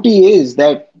the beauty is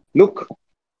that, look,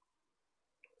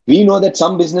 we know that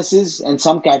some businesses and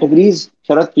some categories,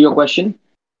 Sharath, to your question,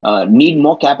 need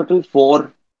more capital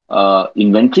for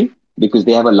inventory because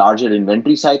they have a larger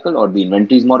inventory cycle or the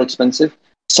inventory is more expensive.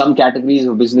 Some categories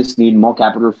of business need more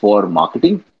capital for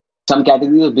marketing. Some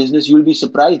categories of business, you'll be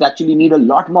surprised, actually need a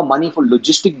lot more money for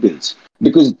logistic bills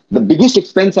because the biggest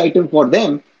expense item for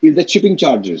them is the shipping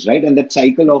charges, right? And that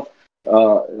cycle of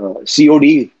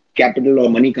COD, capital or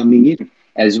money coming in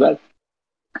as well.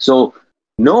 So,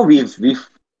 no, we've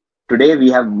today we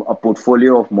have a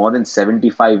portfolio of more than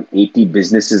 75, 80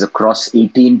 businesses across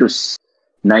 18 to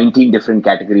 19 different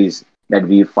categories that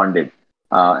we've funded.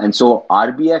 And so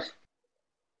RBF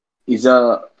is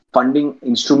a funding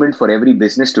instrument for every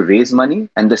business to raise money.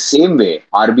 And the same way,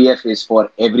 RBF is for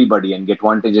everybody and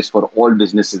GetVantage is for all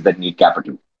businesses that need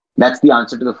capital. That's the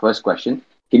answer to the first question.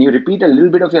 Can you repeat a little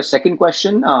bit of your second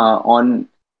question on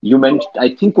you mentioned,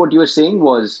 I think what you were saying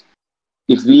was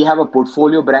if we have a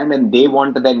portfolio brand and they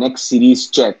want their next series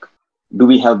check, do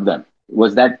we help them?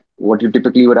 Was that what you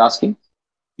typically were asking?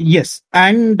 Yes,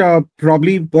 and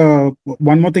probably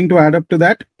one more thing to add up to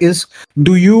that is,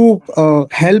 do you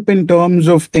help in terms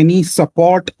of any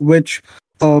support which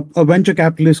a venture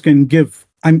capitalist can give?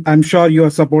 I'm sure you are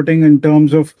supporting in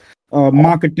terms of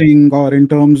marketing or in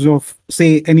terms of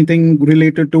say anything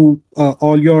related to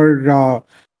all your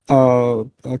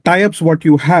tie-ups what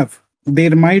you have.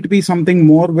 There might be something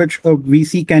more which a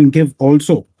VC can give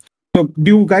also. So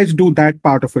do you guys do that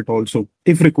part of it also,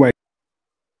 if required?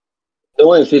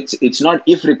 No, if it's not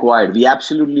if required, we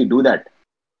absolutely do that.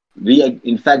 We,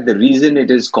 in fact, the reason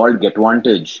it is called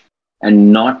GetVantage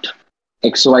and not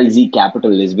XYZ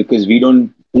Capital is because we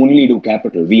don't only do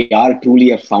capital. We are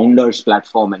truly a founders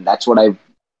platform, and that's what I,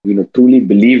 truly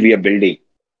believe we are building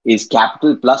is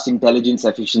capital plus intelligence,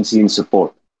 efficiency, and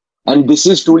support. And this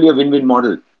is truly a win-win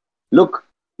model. Look,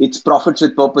 it's profits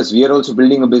with purpose. We are also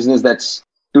building a business that's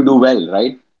to do well,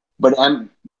 right? But I'm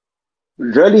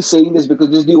really saying this because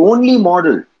this is the only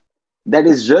model that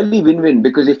is really win-win,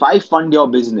 because if I fund your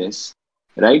business,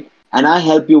 right, and I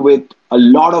help you with a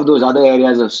lot of those other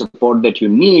areas of support that you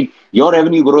need, your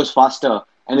revenue grows faster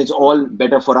and it's all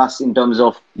better for us in terms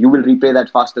of you will repay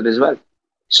that faster as well.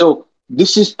 So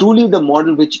this is truly the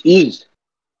model which is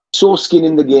so skin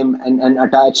in the game and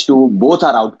attached to both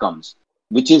our outcomes,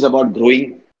 which is about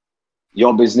growing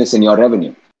your business and your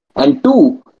revenue. And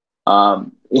two,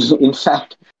 in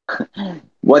fact,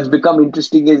 what's become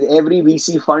interesting is every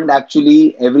VC fund,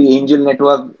 actually, every angel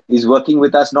network is working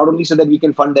with us, not only so that we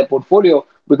can fund their portfolio,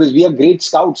 because we have great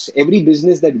scouts. Every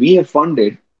business that we have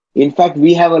funded, in fact,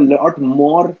 we have a lot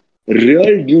more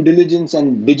real due diligence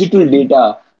and digital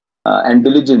data and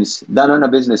diligence done on a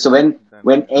business. So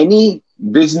when any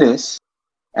business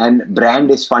and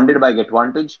brand is funded by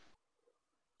GetVantage,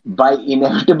 by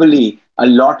inevitably a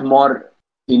lot more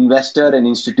investor and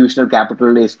institutional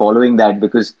capital is following that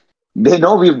because they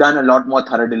know we've done a lot more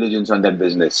thorough diligence on that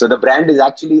business. So the brand is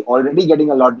actually already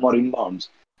getting a lot more inbounds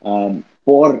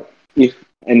for if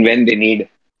and when they need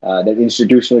that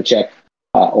institutional check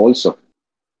also.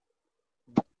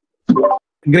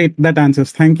 Great, that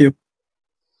answers. Thank you.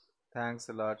 Thanks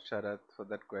a lot, Sharath, for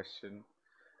that question.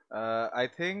 I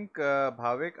think,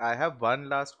 Bhavik, I have one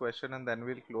last question and then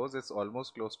we'll close. It's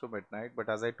almost close to midnight, but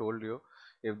as I told you,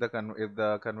 if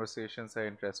the conversations are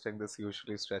interesting, this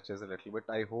usually stretches a little bit.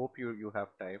 I hope you have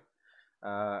time,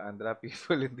 and there are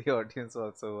people in the audience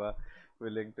also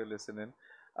willing to listen in.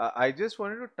 I just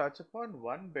wanted to touch upon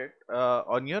one bit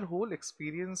on your whole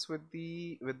experience with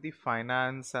the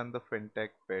finance and the fintech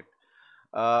bit,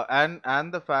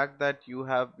 and the fact that you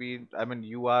have been, I mean,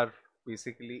 you are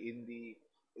basically in the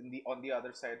on the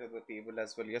other side of the table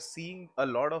as well. You're seeing a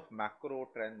lot of macro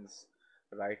trends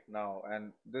right now,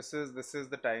 and this is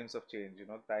the times of change.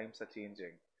 Times are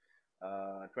changing.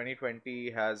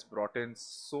 2020 has brought in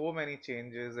so many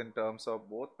changes in terms of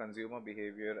both consumer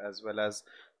behavior as well as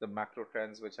the macro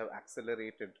trends which have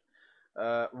accelerated.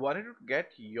 Wanted to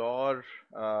get your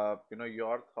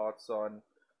thoughts on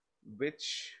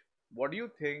which what do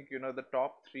you think, the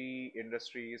top three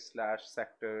industries slash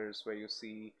sectors where you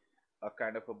see a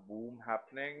kind of a boom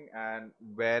happening, and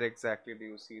where exactly do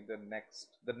you see the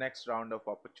next round of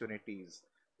opportunities,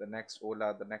 the next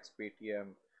Ola, the next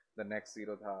Paytm, the next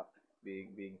Zerodha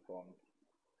being formed?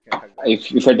 Yeah, go ahead.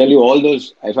 If I tell you all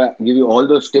those, if I give you all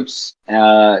those tips,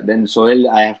 then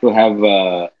Sohail, I have to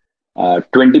have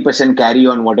 20% carry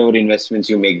on whatever investments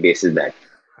you make basis that.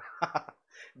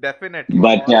 Definitely,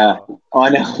 But for sure.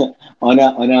 on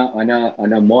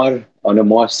a on a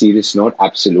more serious note,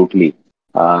 absolutely.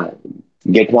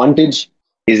 GetVantage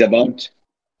is about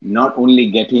not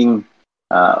only getting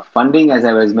funding, as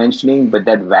I was mentioning, but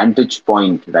that vantage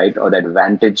point, right, or that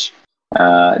vantage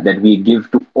that we give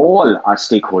to all our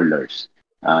stakeholders,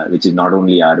 which is not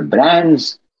only our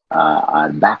brands,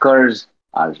 our backers,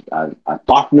 our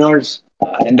partners,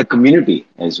 and the community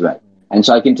as well. And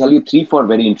so I can tell you three, four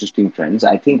very interesting trends.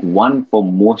 I think one for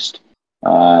most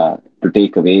to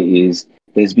take away is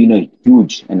there's been a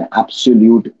huge and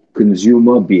absolute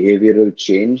consumer behavioral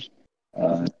change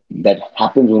that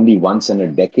happens only once in a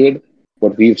decade.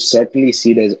 But we've certainly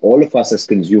seen as all of us as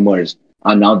consumers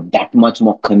are now that much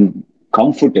more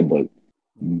comfortable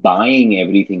buying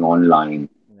everything online,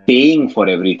 Yeah. paying for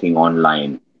everything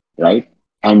online, right?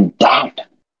 And that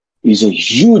is a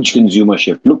huge consumer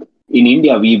shift. Look, in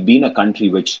India, we've been a country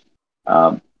which,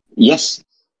 yes,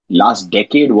 last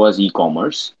decade was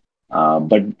e-commerce,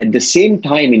 but at the same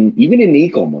time, even in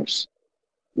e-commerce,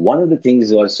 one of the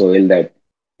things was, Sohail, that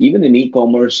even in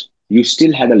e-commerce, you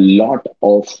still had a lot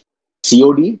of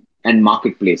COD and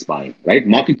marketplace buying, right?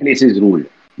 Marketplace is ruled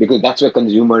because that's where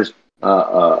consumers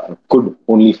could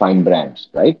only find brands,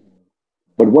 right?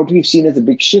 But what we've seen as a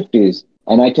big shift is,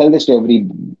 and I tell this to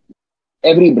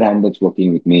every brand that's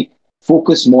working with me,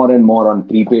 focus more and more on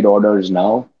prepaid orders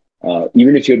now.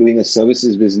 Even if you're doing a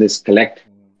services business, collect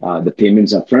the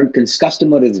payments upfront because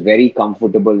customer is very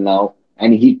comfortable now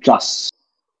and he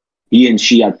and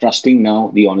she are trusting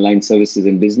now the online services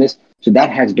in business. So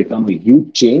that has become a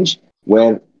huge change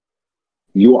where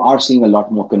you are seeing a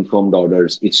lot more confirmed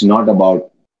orders. It's not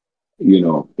about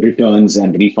returns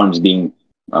and refunds being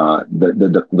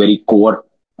the very core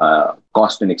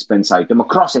cost and expense item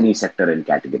across any sector and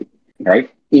category,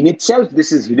 right? In itself,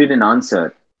 this is hidden an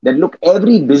answer that look,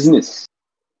 every business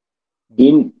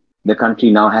in the country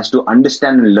now has to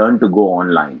understand and learn to go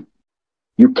online.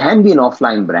 You can be an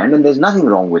offline brand, and there's nothing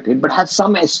wrong with it, but have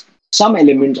some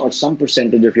elements or some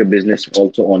percentage of your business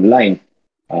also online,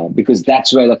 because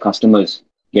that's where the customers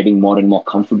getting more and more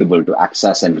comfortable to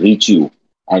access and reach you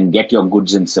and get your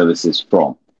goods and services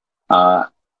from. Uh,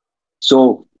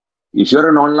 so if you're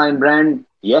an online brand,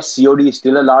 yes, COD is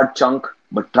still a large chunk,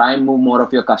 but try and move more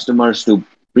of your customers to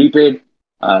prepaid.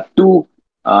 Two,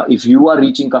 if you are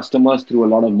reaching customers through a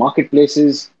lot of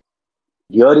marketplaces,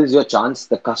 here is your chance.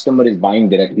 The customer is buying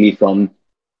directly from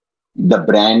the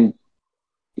brand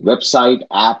website,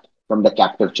 app, from the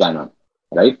captive channel,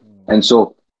 right? And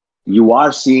so you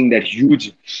are seeing that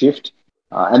huge shift.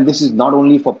 And this is not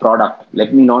only for product.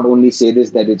 Let me not only say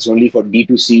this, that it's only for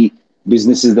D2C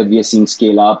businesses that we are seeing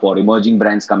scale up or emerging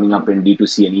brands coming up in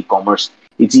D2C and e-commerce.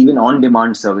 It's even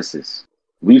on-demand services.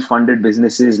 We funded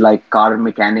businesses like car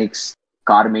mechanics,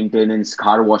 car maintenance,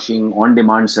 car washing,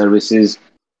 on-demand services,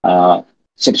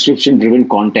 subscription-driven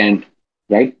content,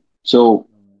 right? So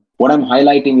what I'm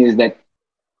highlighting is that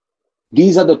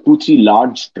these are the two, three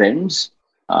large trends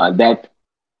that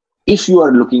if you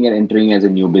are looking at entering as a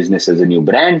new business, as a new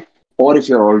brand, or if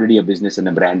you're already a business and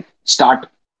a brand, start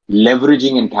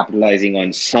leveraging and capitalizing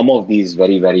on some of these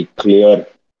very, very clear,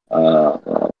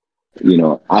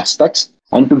 aspects.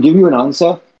 And to give you an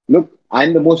answer, look,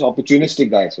 I'm the most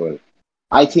opportunistic guy as well.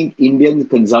 I think Indian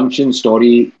consumption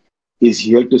story is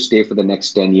here to stay for the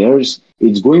next 10 years.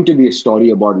 It's going to be a story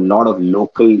about a lot of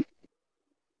local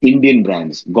Indian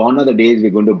brands. Gone are the days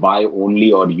we're going to buy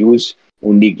only or use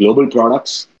only global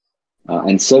products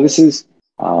and services.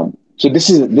 So this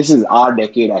is our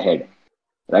decade ahead,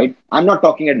 right? I'm not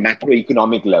talking at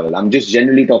macroeconomic level. I'm just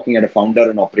generally talking at a founder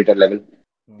and operator level.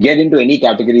 Get into any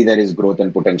category there is growth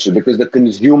and potential because the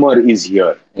consumer is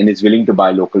here and is willing to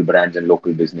buy local brands and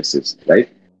local businesses, right?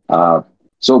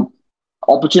 So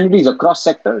opportunities across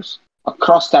sectors,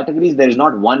 across categories. There is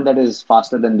not one that is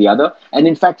faster than the other. And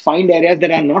in fact, find areas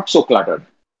that are not so cluttered,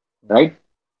 right?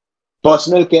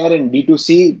 Personal care and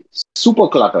D2C, super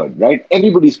cluttered, right?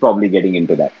 Everybody's probably getting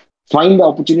into that. Find the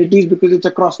opportunities because it's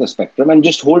across the spectrum and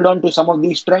just hold on to some of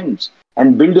these trends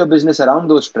and build your business around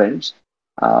those trends.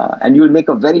 And you'll make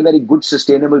a very, very good,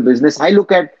 sustainable business. I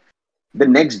look at the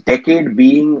next decade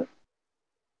being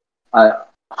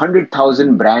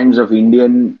 100,000 brands of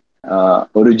Indian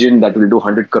origin that will do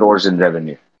 100 crores in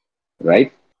revenue,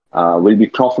 right? Will be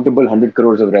profitable, 100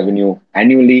 crores of revenue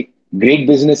annually. Great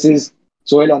businesses.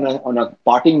 So on a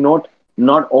parting note,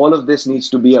 not all of this needs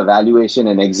to be a valuation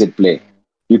and exit play.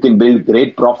 You can build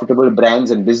great profitable brands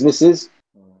and businesses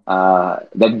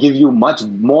that give you much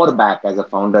more back as a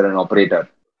founder and operator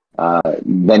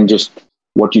than just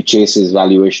what you chase is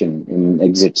valuation and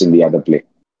exits in the other play.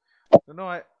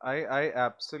 No, I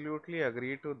absolutely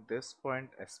agree to this point,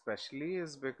 especially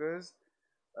is because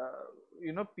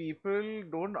uh, people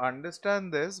don't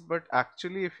understand this, but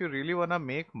actually, if you really want to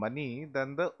make money,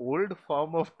 then the old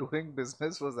form of doing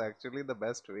business was actually the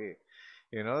best way.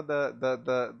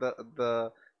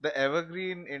 The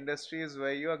evergreen industries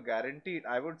where you are guaranteed,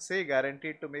 I would say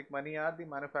guaranteed to make money, are the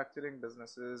manufacturing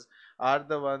businesses, are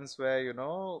the ones where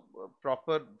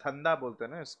proper dhanda bolte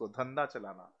na isko, dhanda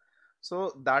chalana.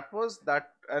 So that was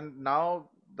that, and now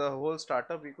the whole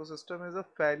startup ecosystem is a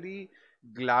fairly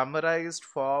glamorized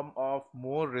form of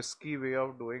more risky way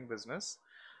of doing business.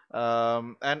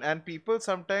 And people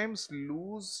sometimes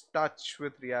lose touch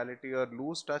with reality, or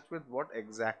lose touch with what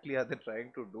exactly are they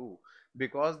trying to do,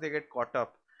 because they get caught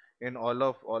up in all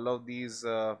of these,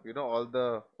 all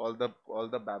the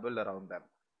babble around them.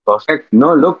 Perfect.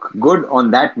 No, look, good on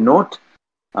that note.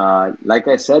 Like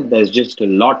I said, there's just a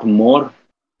lot more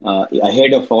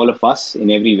ahead of all of us in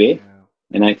every way. Yeah.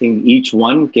 And I think each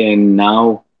one can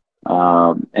now,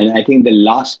 and I think the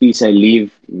last piece I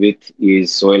leave with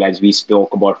is Soil, as we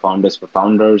spoke about founders for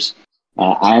founders.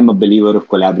 I am a believer of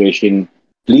collaboration.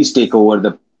 Please take Yes. over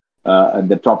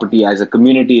the property as a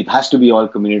community. It has to be all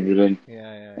community driven. Yeah,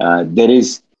 yeah, yeah. There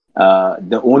is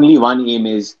the only one aim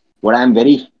is what I'm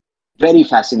very, very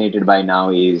fascinated by now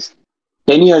is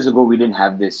 10 years ago, we didn't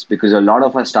have this because a lot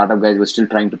of our startup guys were still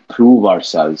trying to prove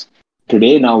ourselves.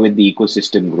 Today, now with the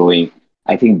ecosystem growing,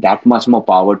 I think that much more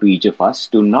power to each of us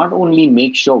to not only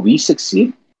make sure we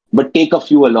succeed, but take a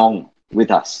few along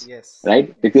with us, Yes, right?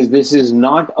 yes. Because this is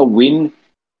not a win.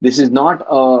 This is not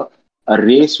a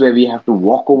race where we have to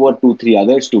walk over two, three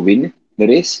others to win the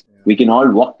race. Yeah. We can all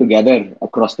walk together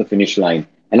across the finish line.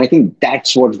 And I think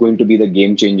that's what's going to be the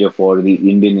game changer for the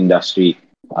Indian industry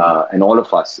and all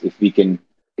of us. If we can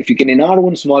in our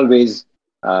own small ways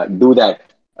do that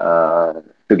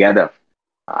together,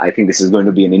 I think this is going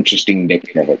to be an interesting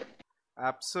decade ahead.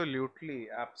 Absolutely,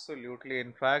 absolutely.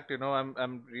 In fact,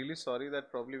 I'm really sorry that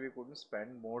probably we couldn't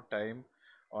spend more time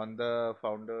on the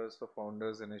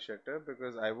founders initiative,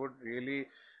 because I would really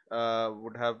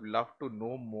would have loved to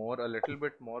know more, a little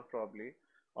bit more probably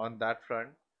on that front.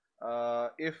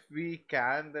 If we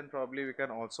can, then probably we can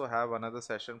also have another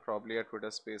session, probably at Twitter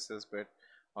Spaces bit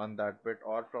on that bit,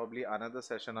 or probably another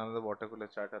session, another water cooler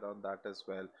chat around that as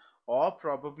well, or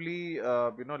probably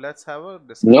let's have a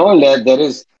No, discussion. there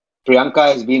is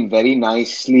Priyanka has been very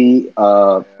nicely, Yeah,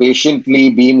 yeah.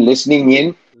 patiently been listening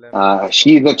in. Let me just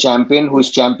She's the open the champion chat. who's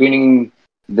championing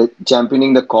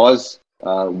the cause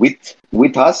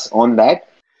with us on that.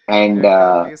 And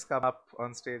Priyanka, please come up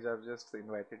on stage. I've just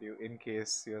invited you in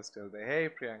case you're still there. Hey,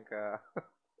 Priyanka.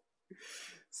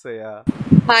 So yeah,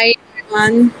 Hi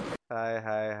everyone. hi,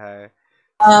 hi, hi.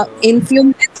 In So few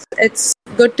minutes, it's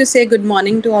good to say good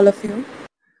morning to all of you.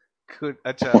 good.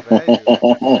 Acha, where are you?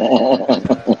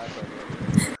 Acha, aa, sorry,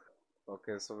 okay.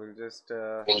 Okay, so we'll just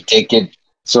we'll take it.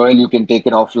 Soil, you can take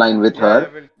it offline with yeah, yeah, her,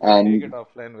 we'll take it and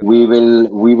offline with we her.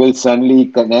 will certainly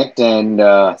connect. And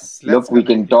Yes, let's look, we connect.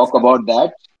 can Let's talk connect. about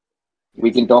that. We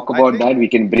Yes, can talk I about think. that. We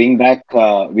can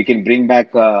bring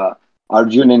back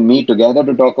Arjun and me together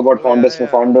to talk about Oh yeah, Founders for yeah,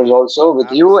 Founders also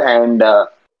with you, and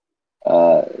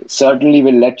absolutely. certainly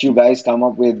we'll let you guys come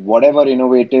up with whatever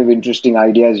innovative, interesting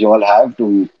ideas you all have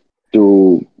to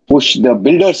push the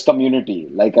builders community.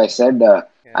 Like I said, I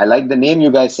Yeah. like the name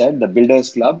you guys said, the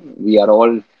Builders Club. We are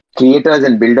all creators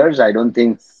and builders. I don't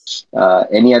think Yes.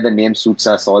 any other name suits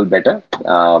us all better.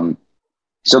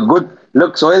 So good.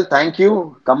 Look, Sohail, thank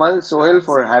you. Kamal, Sohail, Thanks a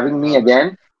for lot, having me Bhavik. again.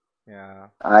 Yeah.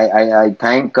 I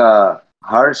thank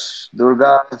Harsh,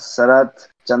 Durga, Sarat,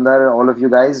 Chandar, all of you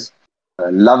guys.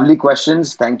 Lovely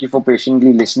questions. Thank you for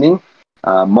patiently listening.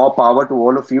 More power to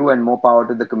all of you and more power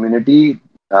to the community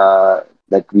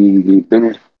that we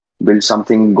build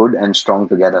something good and strong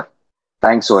together.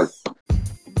 Thanks, all. Yes.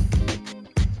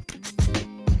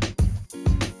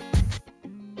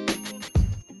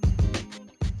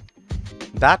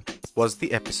 That was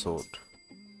the episode.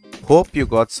 Hope you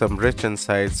got some rich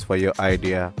insights for your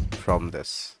idea from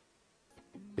this.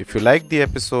 If you liked the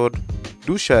episode,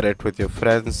 do share it with your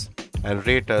friends and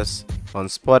rate us on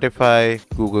Spotify,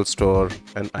 Google Store,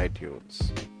 and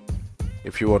iTunes.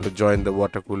 If you want to join the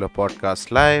Water Cooler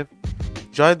Podcast live,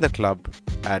 join the club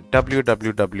at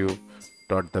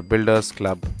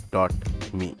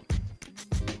www.thebuildersclub.me.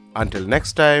 Until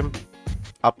next time,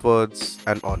 upwards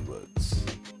and onwards.